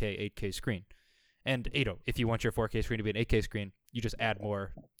 4K, 8K screen. And if you want your 4K screen to be an 8K screen, you just add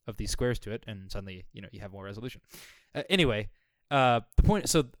more of these squares to it, and suddenly you have more resolution. Anyway, the point.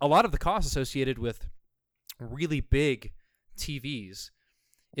 So a lot of the costs associated with really big TVs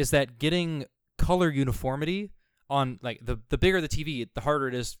is that getting color uniformity on like the bigger the TV, the harder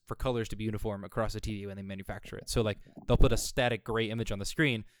it is for colors to be uniform across the TV when they manufacture it. So like they'll put a static gray image on the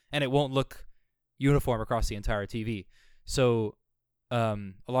screen, and it won't look uniform across the entire TV. So a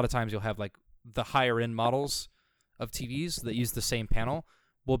lot of times you'll have like the higher end models of TVs that use the same panel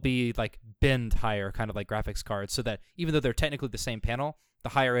will be like binned higher, kind of like graphics cards, so that even though they're technically the same panel, the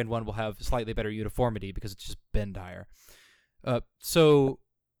higher end one will have slightly better uniformity because it's just binned higher. So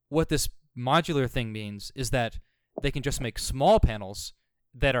what this modular thing means is that they can just make small panels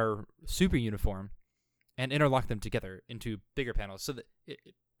that are super uniform and interlock them together into bigger panels, so that it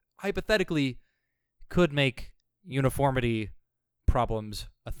hypothetically could make uniformity problems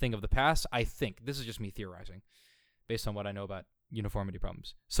a thing of the past. I think this is just me theorizing based on what I know about uniformity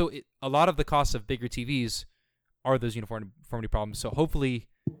problems. So a lot of the costs of bigger TVs are those uniformity problems. So hopefully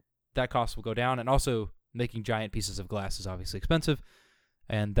that cost will go down, and also making giant pieces of glass is obviously expensive,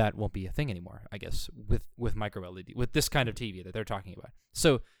 and that won't be a thing anymore, I guess, with micro LED, with this kind of TV that they're talking about.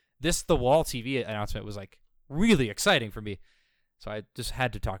 So the Wall TV announcement was like really exciting for me. So I just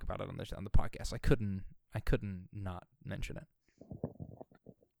had to talk about it on the podcast. I couldn't not mention it.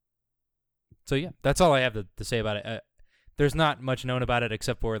 So yeah, that's all I have to say about it. There's not much known about it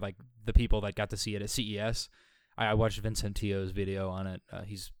except for like the people that got to see it at CES. I watched Vincent Tio's video on it.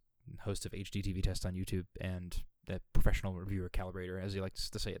 He's host of HDTV Test on YouTube and the professional reviewer calibrator, as he likes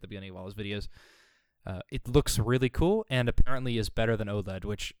to say at the beginning of all his videos. It looks really cool and apparently is better than OLED,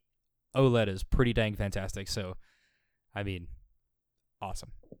 which OLED is pretty dang fantastic. So, I mean,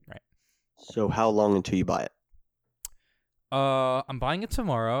 awesome, right? So how long until you buy it? I'm buying it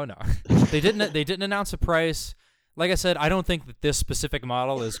tomorrow. No, they didn't announce a price. Like I said, I don't think that this specific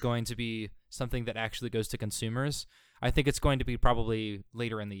model is going to be something that actually goes to consumers. I think it's going to be probably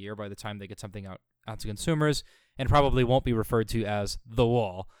later in the year by the time they get something out to consumers, and probably won't be referred to as the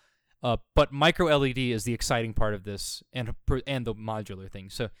Wall. But micro LED is the exciting part of this, and the modular thing.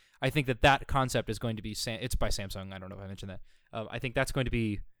 So I think that concept is going to be it's by Samsung. I don't know if I mentioned that. I think that's going to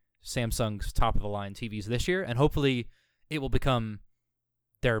be Samsung's top of the line TVs this year, and hopefully it will become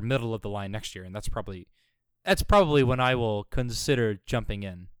their middle of the line next year, and that's probably when I will consider jumping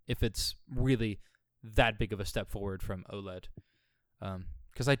in, if it's really that big of a step forward from OLED.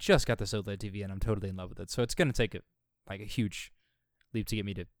 Because I just got this OLED TV and I'm totally in love with it, so it's gonna take a huge leap to get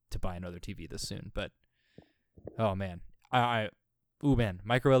me to buy another TV this soon. But oh man,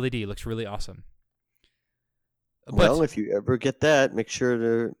 micro LED looks really awesome. Well, if you ever get that, make sure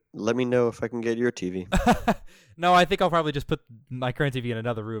to let me know if I can get your TV. No, I think I'll probably just put my current TV in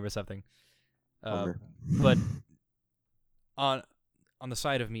another room or something. But on the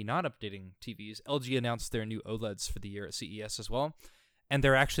side of me not updating TVs, LG announced their new OLEDs for the year at CES as well, and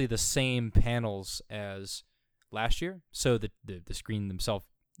they're actually the same panels as last year. So the screen itself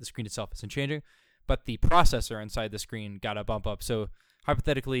isn't changing, but the processor inside the screen got a bump up. So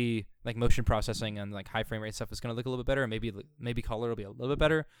hypothetically, like motion processing and like high frame rate stuff is going to look a little bit better. Maybe color will be a little bit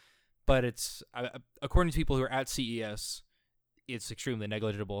better, but it's according to people who are at CES, it's extremely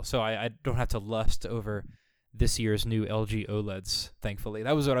negligible. So I don't have to lust over this year's new LG OLEDs. Thankfully,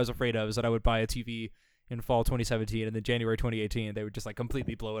 that was what I was afraid of, is that I would buy a TV in fall 2017 and then January 2018 they would just like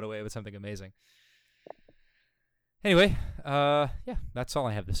completely blow it away with something amazing. Anyway, yeah, that's all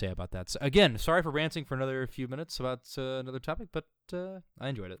I have to say about that. So again, sorry for ranting for another few minutes about another topic, but I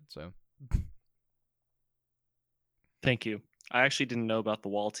enjoyed it. So, Thank you. I actually didn't know about the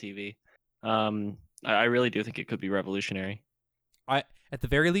wall TV. I really do think it could be revolutionary. At the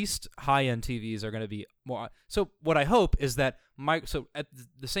very least, high-end TVs are going to be more. So what I hope is that at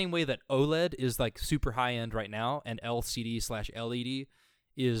the same way that OLED is like super high-end right now, and LCD/LED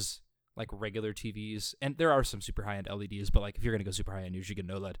is like regular TVs, and there are some super high-end LEDs, but like if you're going to go super high-end, you should get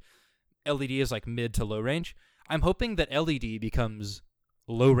an OLED. LED is like mid to low range. I'm hoping that LED becomes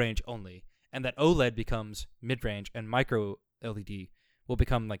low range only, and that OLED becomes mid range, and micro LED will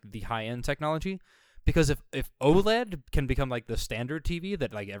become like the high-end technology. Because if OLED can become like the standard TV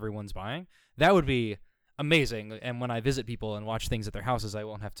that like everyone's buying, that would be amazing. And when I visit people and watch things at their houses, I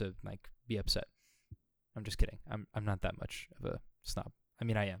won't have to like be upset. I'm just kidding. I'm not that much of a snob. I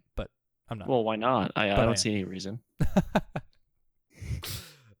mean, I am, but I'm not. Well, why not? I don't see any reason.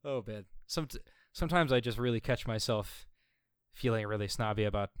 Oh man, sometimes I just really catch myself feeling really snobby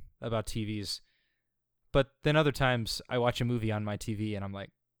about TVs, but then other times I watch a movie on my TV and I'm like,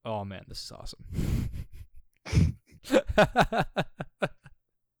 oh man, this is awesome.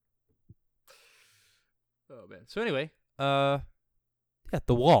 Oh man. So anyway, yeah,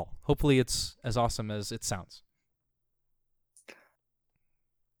 the wall. Hopefully it's as awesome as it sounds.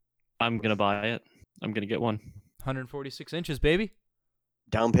 I'm gonna buy it. I'm gonna get one. 146 inches, baby.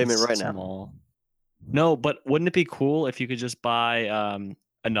 Down payment It's right now. small. No, but wouldn't it be cool if you could just buy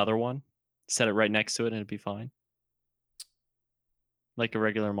another one, set it right next to it, and it'd be fine? Like a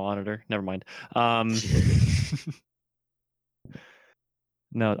regular monitor. Never mind.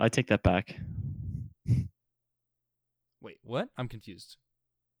 No, I take that back. Wait, what? I'm confused.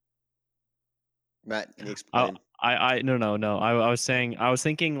 Matt, can you explain? No. I was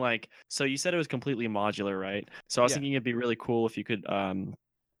thinking like, so you said it was completely modular, right? So I was Yeah. thinking it'd be really cool if you could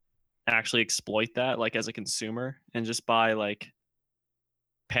actually exploit that, like as a consumer, and just buy like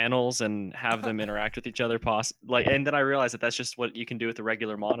panels and have them interact with each other, and then I realized that that's just what you can do with a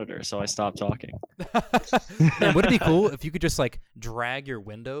regular monitor, so I stopped talking. Man, would it be cool if you could just like drag your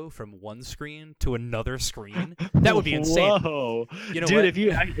window from one screen to another screen? That would be insane. Whoa, You know dude! what?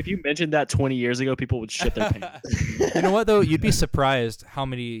 If you mentioned that 20 years ago, people would shit their pants. You know what though? You'd be surprised how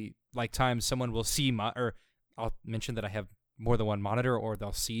many like times someone will see or I'll mention that I have more than one monitor, or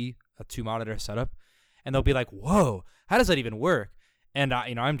they'll see a 2-monitor setup, and they'll be like, "Whoa, how does that even work?" And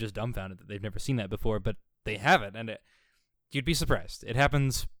I'm just dumbfounded that they've never seen that before, but they haven't, and you'd be surprised. It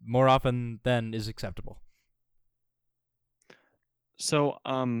happens more often than is acceptable. So,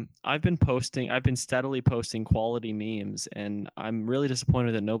 I've been steadily posting quality memes, and I'm really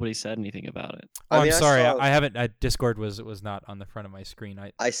disappointed that nobody said anything about it. Oh, I mean, I'm sorry, I saw- I haven't. Discord was not on the front of my screen.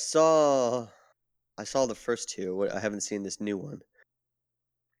 I saw the first two. I haven't seen this new one.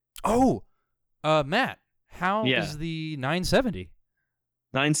 Matt, how Yeah. is the 970?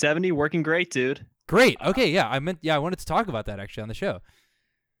 970 working great, dude. Great. Okay, yeah, I wanted to talk about that actually on the show.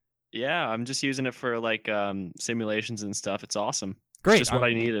 Yeah, I'm just using it for like simulations and stuff. It's awesome. Great. It's just what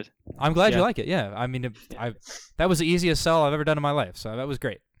I needed. I'm glad you Yeah. like it. Yeah, I mean, that was the easiest sell I've ever done in my life, so that was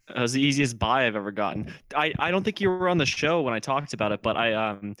great. It was the easiest buy I've ever gotten. I don't think you were on the show when I talked about it, but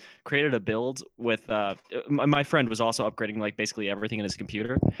I created a build with my friend was also upgrading like basically everything in his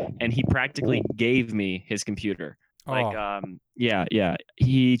computer, and he practically gave me his computer. Like yeah,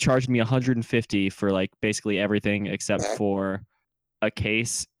 he charged me 150 for like basically everything except for a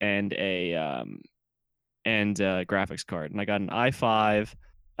case and a graphics card, and I got an i5,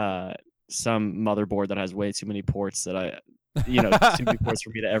 some motherboard that has way too many ports that too many ports for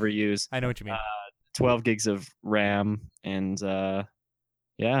me to ever use. I know what you mean. 12 gigs of RAM, and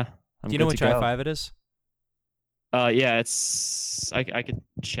yeah. Do you know which i5 it is? Yeah, it's I could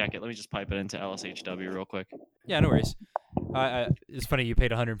check it. Let me just pipe it into LSHW real quick. Yeah, no worries. It's funny you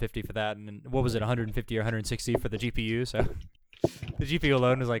paid 150 for that, and then, what was it, 150 or 160 for the GPU? So the GPU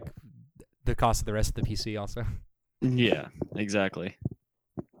alone is like the cost of the rest of the PC, also. Yeah, exactly.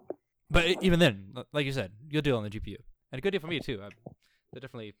 But even then, like you said, good deal on the GPU, and a good deal for me too. That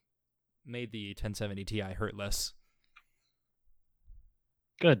definitely made the 1070 Ti hurt less.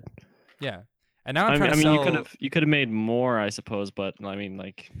 Good. Yeah. And now I'm trying to sell... you could have made more, I suppose, but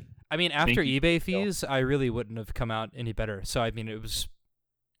after eBay fees, I really wouldn't have come out any better. So it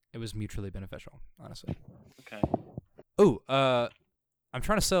was mutually beneficial, honestly. Okay. Oh, I'm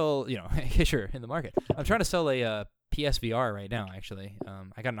trying to sell, in case you're in the market, I'm trying to sell a PSVR right now, actually.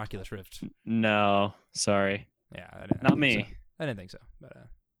 I got an Oculus Rift. No, sorry. Yeah, not me. So. I didn't think so, but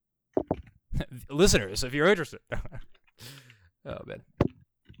listeners, if you're interested. Oh man.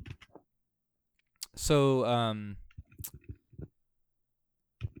 So,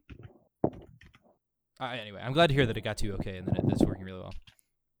 anyway, I'm glad to hear that it got to you okay and that it's working really well.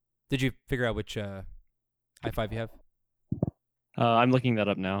 Did you figure out which i5 you have? I'm looking that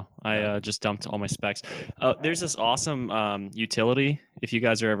up now. I just dumped all my specs. There's this awesome utility, if you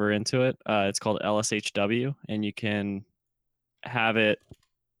guys are ever into it. It's called LSHW, and you can have it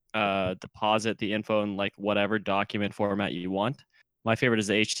deposit the info in like whatever document format you want. My favorite is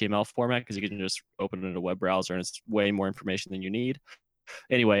the HTML format because you can just open it in a web browser and it's way more information than you need.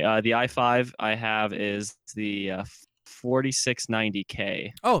 Anyway, the i5 I have is the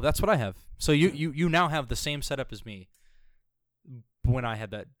 4690K. Oh, that's what I have. So you now have the same setup as me when I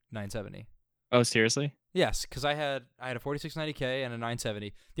had that 970. Oh, seriously? Yes, because I had a 4690K and a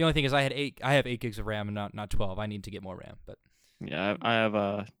 970. The only thing is I have 8 gigs of RAM and not 12. I need to get more RAM, but yeah, I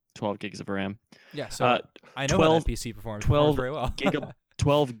have 12 gigs of RAM. Yeah, so I know how that PC performs very well.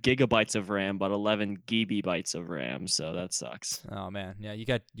 12 gigabytes of RAM, but 11 gigabytes of RAM, so that sucks. Oh man, yeah, you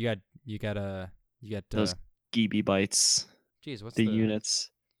got those gigabytes. Geez, what's the units?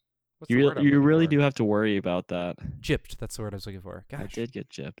 What's you really do have to worry about that. Gypped, that's the word I was looking for. Gosh. I did get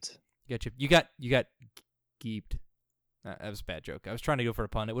gypped. You got gypped. You got geeped. That was a bad joke. I was trying to go for a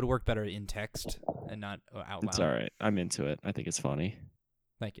pun. It would have worked better in text and not out loud. It's all right. I'm into it. I think it's funny.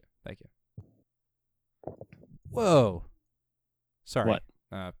 Thank you. Whoa. Sorry. What?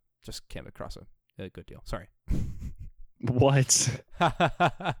 Just came across a good deal. Sorry. What?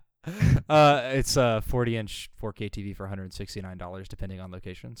 It's a 40-inch 4K TV for $169, depending on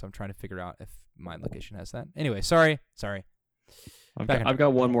location. So I'm trying to figure out if my location has that. Anyway, sorry. I've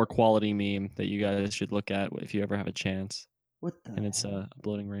got one more quality meme that you guys should look at if you ever have a chance. What the? And it's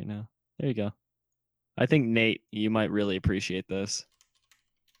uploading right now. There you go. I think Nate, you might really appreciate this.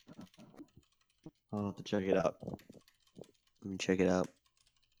 I'll have to check it out. Let me check it out.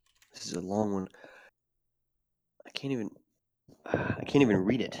 This is a long one. I can't even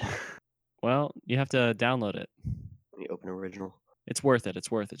read it. Well, you have to download it. Let me open original. It's worth it.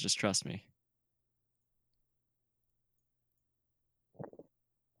 Just trust me.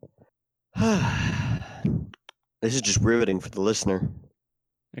 This is just riveting for the listener.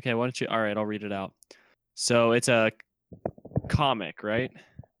 Okay, why don't you... All right, I'll read it out. So it's a comic, right?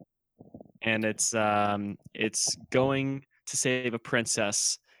 And it's going to save a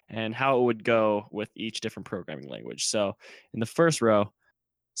princess and how it would go with each different programming language. So in the first row,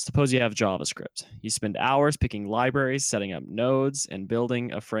 suppose you have JavaScript. You spend hours picking libraries, setting up nodes, and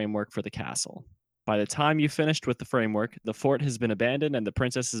building a framework for the castle. By the time you finished with the framework, the fort has been abandoned and the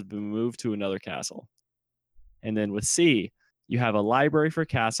princess has been moved to another castle. And then with C, you have a library for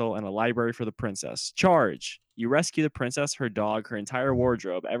castle and a library for the princess. Charge. You rescue the princess, her dog, her entire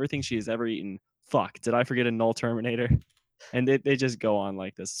wardrobe, everything she has ever eaten. Fuck, did I forget a null terminator? And they just go on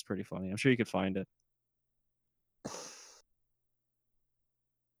like this. It's pretty funny. I'm sure you could find it.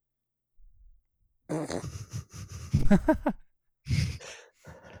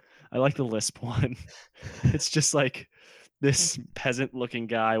 I like the Lisp one. It's just like this peasant-looking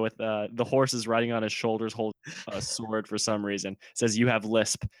guy with the horse is riding on his shoulders, holding a sword for some reason. It says you have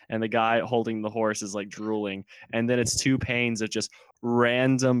Lisp, and the guy holding the horse is like drooling. And then it's 2 panes of just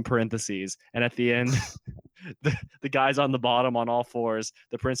random parentheses. And at the end, the guy's on the bottom on all fours.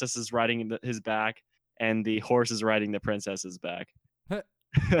 The princess is riding his back, and the horse is riding the princess's back.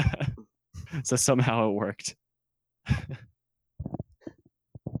 So somehow it worked.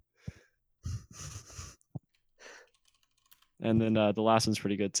 And then the last one's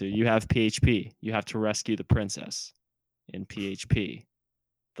pretty good too. You have PHP. You have to rescue the princess in PHP.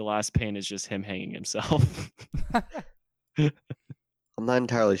 The last pane is just him hanging himself. I'm not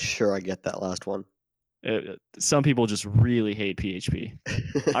entirely sure I get that last one. Some people just really hate PHP.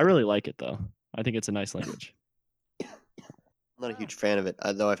 I really like it though. I think it's a nice language. I'm not a huge fan of it,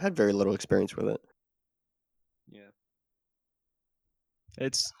 though I've had very little experience with it. Yeah.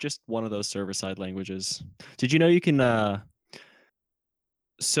 It's just one of those server-side languages. Did you know you can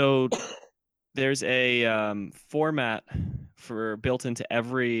so there's a format for built into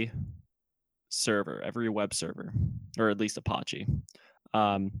every server, every web server, or at least Apache,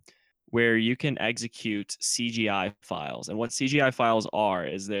 where you can execute CGI files. And what CGI files are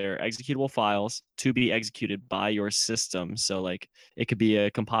is they're executable files to be executed by your system. So like it could be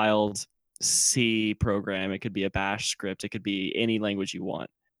a compiled C program, it could be a bash script, it could be any language you want.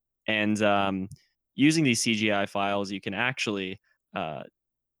 And using these CGI files, you can actually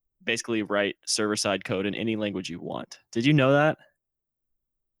basically write server-side code in any language you want. Did you know that?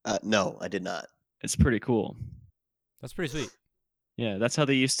 No, I did not. It's pretty cool. That's pretty sweet. Yeah, that's how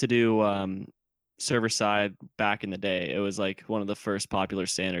they used to do server-side back in the day. It was like one of the first popular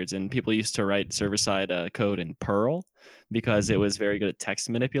standards, and people used to write server-side code in Perl because it was very good at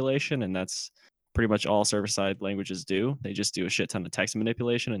text manipulation, and that's pretty much all server-side languages do. They just do a shit ton of text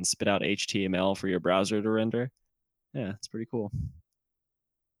manipulation and spit out HTML for your browser to render. Yeah, it's pretty cool.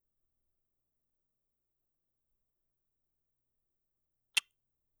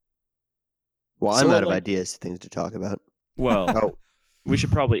 Well, I'm out of ideas, things to talk about. Well, we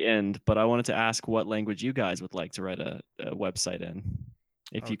should probably end, but I wanted to ask what language you guys would like to write a website in,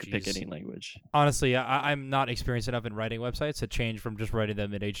 if you could pick any language. Honestly, I'm not experienced enough in writing websites to change from just writing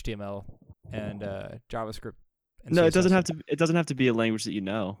them in HTML and JavaScript. And no, CSS. it doesn't have to. It doesn't have to be a language that you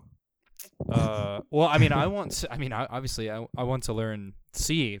know. Well, I mean, obviously, I want to learn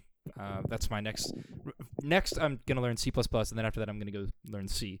C. That's my next. Next, I'm gonna learn C++, and then after that, I'm gonna go learn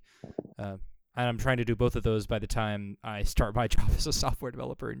C. And I'm trying to do both of those by the time I start my job as a software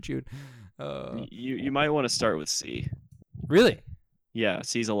developer in June. You might want to start with C. Really? Yeah,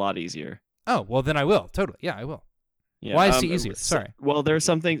 C's a lot easier. Oh, well, then I will. Totally. Yeah, I will. Yeah, why is C easier? Sorry. Well, there's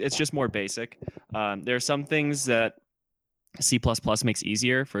some things, it's just more basic. There are some things that C++ makes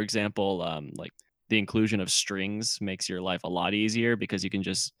easier. For example, like the inclusion of strings makes your life a lot easier because you can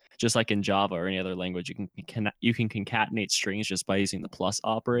just like in Java or any other language, you can concatenate strings just by using the plus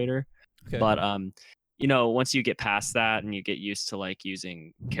operator. Okay. But once you get past that and you get used to like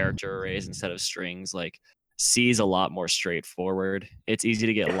using character arrays instead of strings, like C is a lot more straightforward. It's easy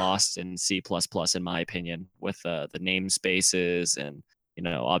to get lost in C++, in my opinion, with the namespaces and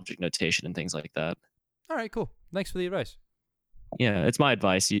object notation and things like that. All right, cool. Thanks for the advice. Yeah, it's my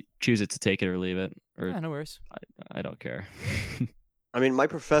advice. You choose it to take it or leave it. Or yeah, no worries. I don't care. I mean, my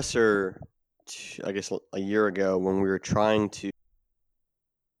professor, I guess a year ago, when we were trying to,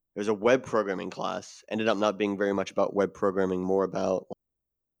 it was a web programming class, ended up not being very much about web programming,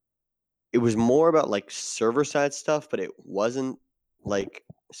 it was more about like server-side stuff, but it wasn't like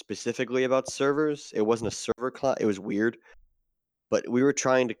specifically about servers. It wasn't a server class. It was weird. But we were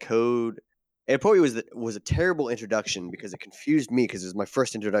trying to code. It probably was a terrible introduction because it confused me because it was my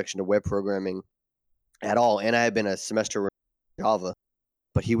first introduction to web programming at all. And I had been a semester in Java,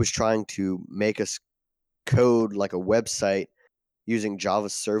 but he was trying to make us code like a website using Java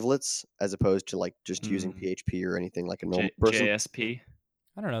servlets as opposed to like just using PHP or anything like a normal person. JSP.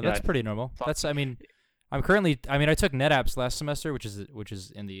 I don't know. That's pretty normal. I took NetApps last semester, which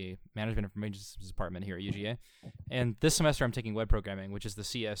is in the Management Information Systems department here at UGA. And this semester I'm taking web programming, which is the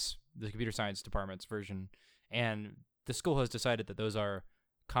computer science department's version. And the school has decided that those are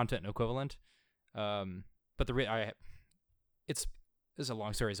content equivalent. But this is a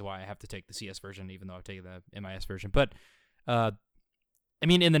long story as to why I have to take the CS version, even though I've taken the MIS version. But in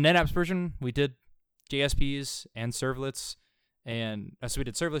the NetApps version, we did JSPs and servlets. And so we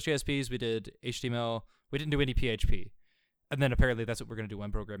did serverless JSPs, we did HTML, we didn't do any PHP. And then apparently that's what we're going to do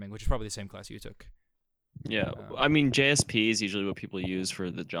web programming, which is probably the same class you took. Yeah, JSP is usually what people use for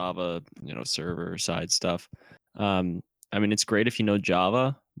the Java, server side stuff. It's great if you know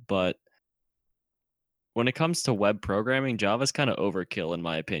Java, but when it comes to web programming, Java's kind of overkill in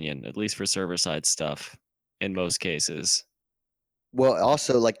my opinion, at least for server side stuff in most cases. Well,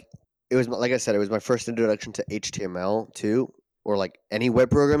 also it was, like I said, it was my first introduction to HTML too, or like any web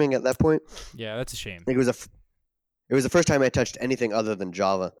programming at that point. Yeah, that's a shame. It was the first time I touched anything other than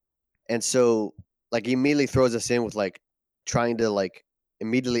Java, and so he immediately throws us in with trying to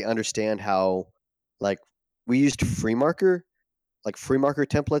immediately understand how we used FreeMarker, like FreeMarker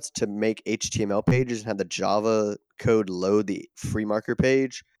templates to make HTML pages and have the Java code load the FreeMarker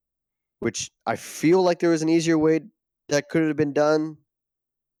page, which I feel like there was an easier way that could have been done.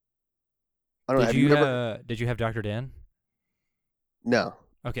 I don't know. Did Have you you ever? did you have Dr. Dan? No.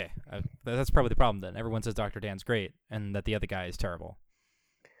 Okay, that's probably the problem then. Everyone says Dr. Dan's great, and that the other guy is terrible.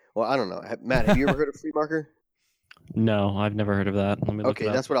 Well, I don't know. Matt, have you ever heard of FreeMarker? No, I've never heard of that. Let me look Okay, it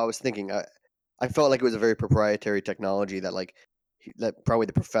up. that's what I was thinking. I felt like it was a very proprietary technology that that probably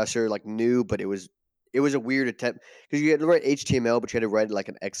the professor knew, but it was a weird attempt because you had to write HTML, but you had to write like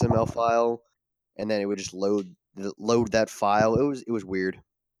an XML file, and then it would just load that file. It was weird.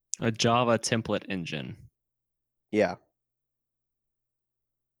 A Java template engine. Yeah.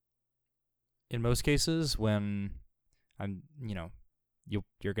 In most cases, when I'm,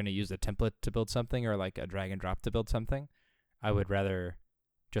 you're going to use a template to build something or like a drag and drop to build something, I would rather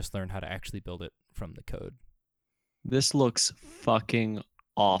just learn how to actually build it from the code. This looks fucking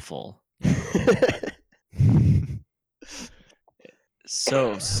awful.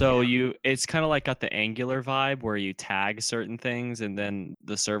 So it's kind of like got the Angular vibe where you tag certain things and then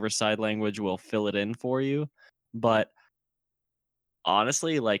the server side language will fill it in for you. But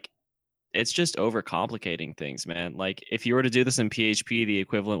honestly, it's just overcomplicating things, man. Like if you were to do this in PHP, the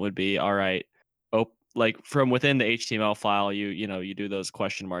equivalent would be, all right, from within the HTML file, you do those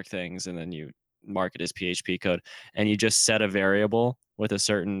question mark things and then you mark it as PHP code and you just set a variable with a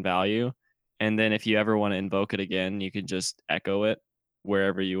certain value. And then if you ever want to invoke it again, you can just echo it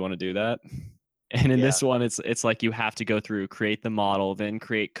wherever you want to do that. And in this one, it's like you have to go through, create the model, then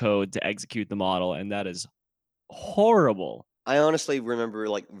create code to execute the model. And that is horrible. I honestly remember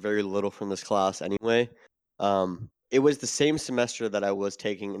very little from this class anyway. It was the same semester that I was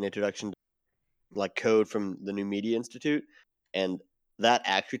taking an introduction to code from the New Media Institute, and that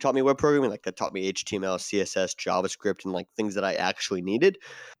actually taught me web programming. Like that taught me HTML, CSS, JavaScript, and things that I actually needed.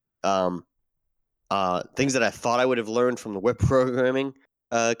 Things that I thought I would have learned from the web programming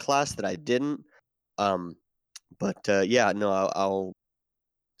class that I didn't. Yeah, no,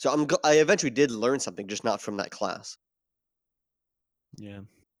 I eventually did learn something, just not from that class. Yeah.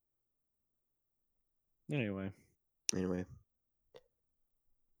 Anyway.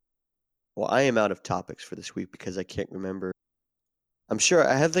 Well, I am out of topics for this week because I can't remember. I'm sure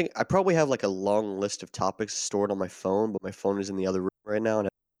I probably have a long list of topics stored on my phone, but my phone is in the other room right now, and I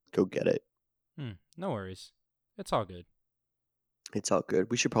have to go get it. No worries. It's all good. It's all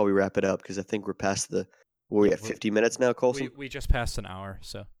good. We should probably wrap it up because I think we're past we at 50 minutes now, Colson? We just passed an hour,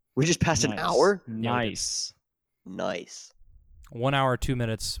 so. We just passed an hour? Nice. 1 hour, 2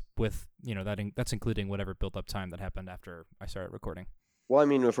 minutes with, that's including whatever built up time that happened after I started recording. Well, I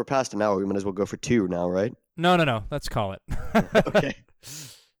mean, if we're past an hour, we might as well go for 2 now, right? No. Let's call it. Okay.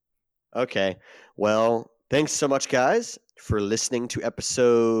 Okay. Well, thanks so much, guys, for listening to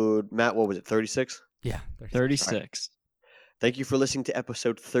episode... Matt, what was it, 36? Yeah, 36. Thank you for listening to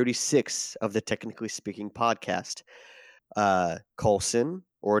episode 36 of the Technically Speaking podcast. Colson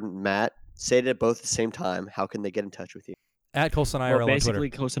or Matt, say it at both at the same time. How can they get in touch with you? At Colson IRL basically, on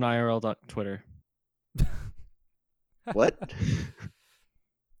Twitter. Colson IRL on Twitter. What?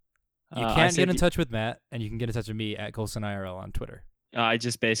 You can get in touch with Matt, and you can get in touch with me at Colson IRL on Twitter. I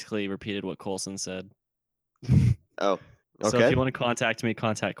just basically repeated what Colson said. Oh, okay. So if you want to contact me,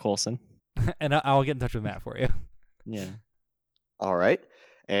 contact Colson. And I'll get in touch with Matt for you. Yeah. All right.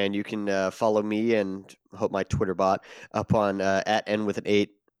 And you can follow me and hope my Twitter bot up on at N with an 8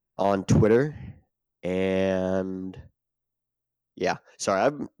 on Twitter. And yeah, sorry,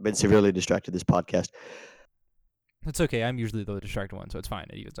 I've been severely distracted this podcast. It's okay. I'm usually the distracted one, so it's fine.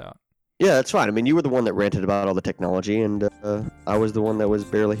 It evens out. Yeah, that's fine. I mean, you were the one that ranted about all the technology, and I was the one that was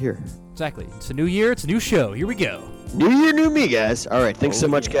barely here. Exactly. It's a new year. It's a new show. Here we go. New year, new me, guys. All right. Thanks so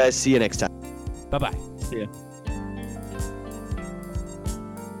much, guys. See you next time. Bye-bye. See ya.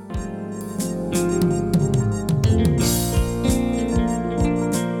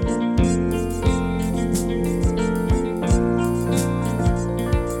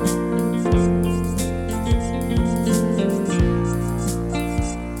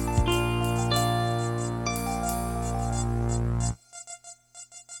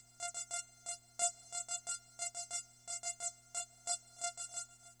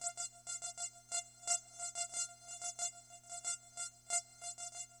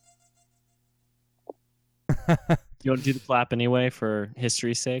 You want to do the clap anyway for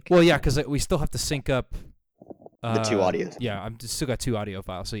history's sake? Well, yeah, because we still have to sync up The 2 audios. Yeah, I'm still got 2 audio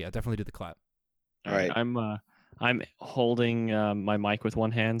files, so yeah, definitely do the clap. All right. I'm holding my mic with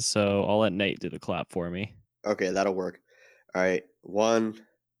one hand, so I'll let Nate do the clap for me. Okay, that'll work. All right. 1,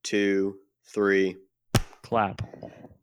 2, 3. Clap.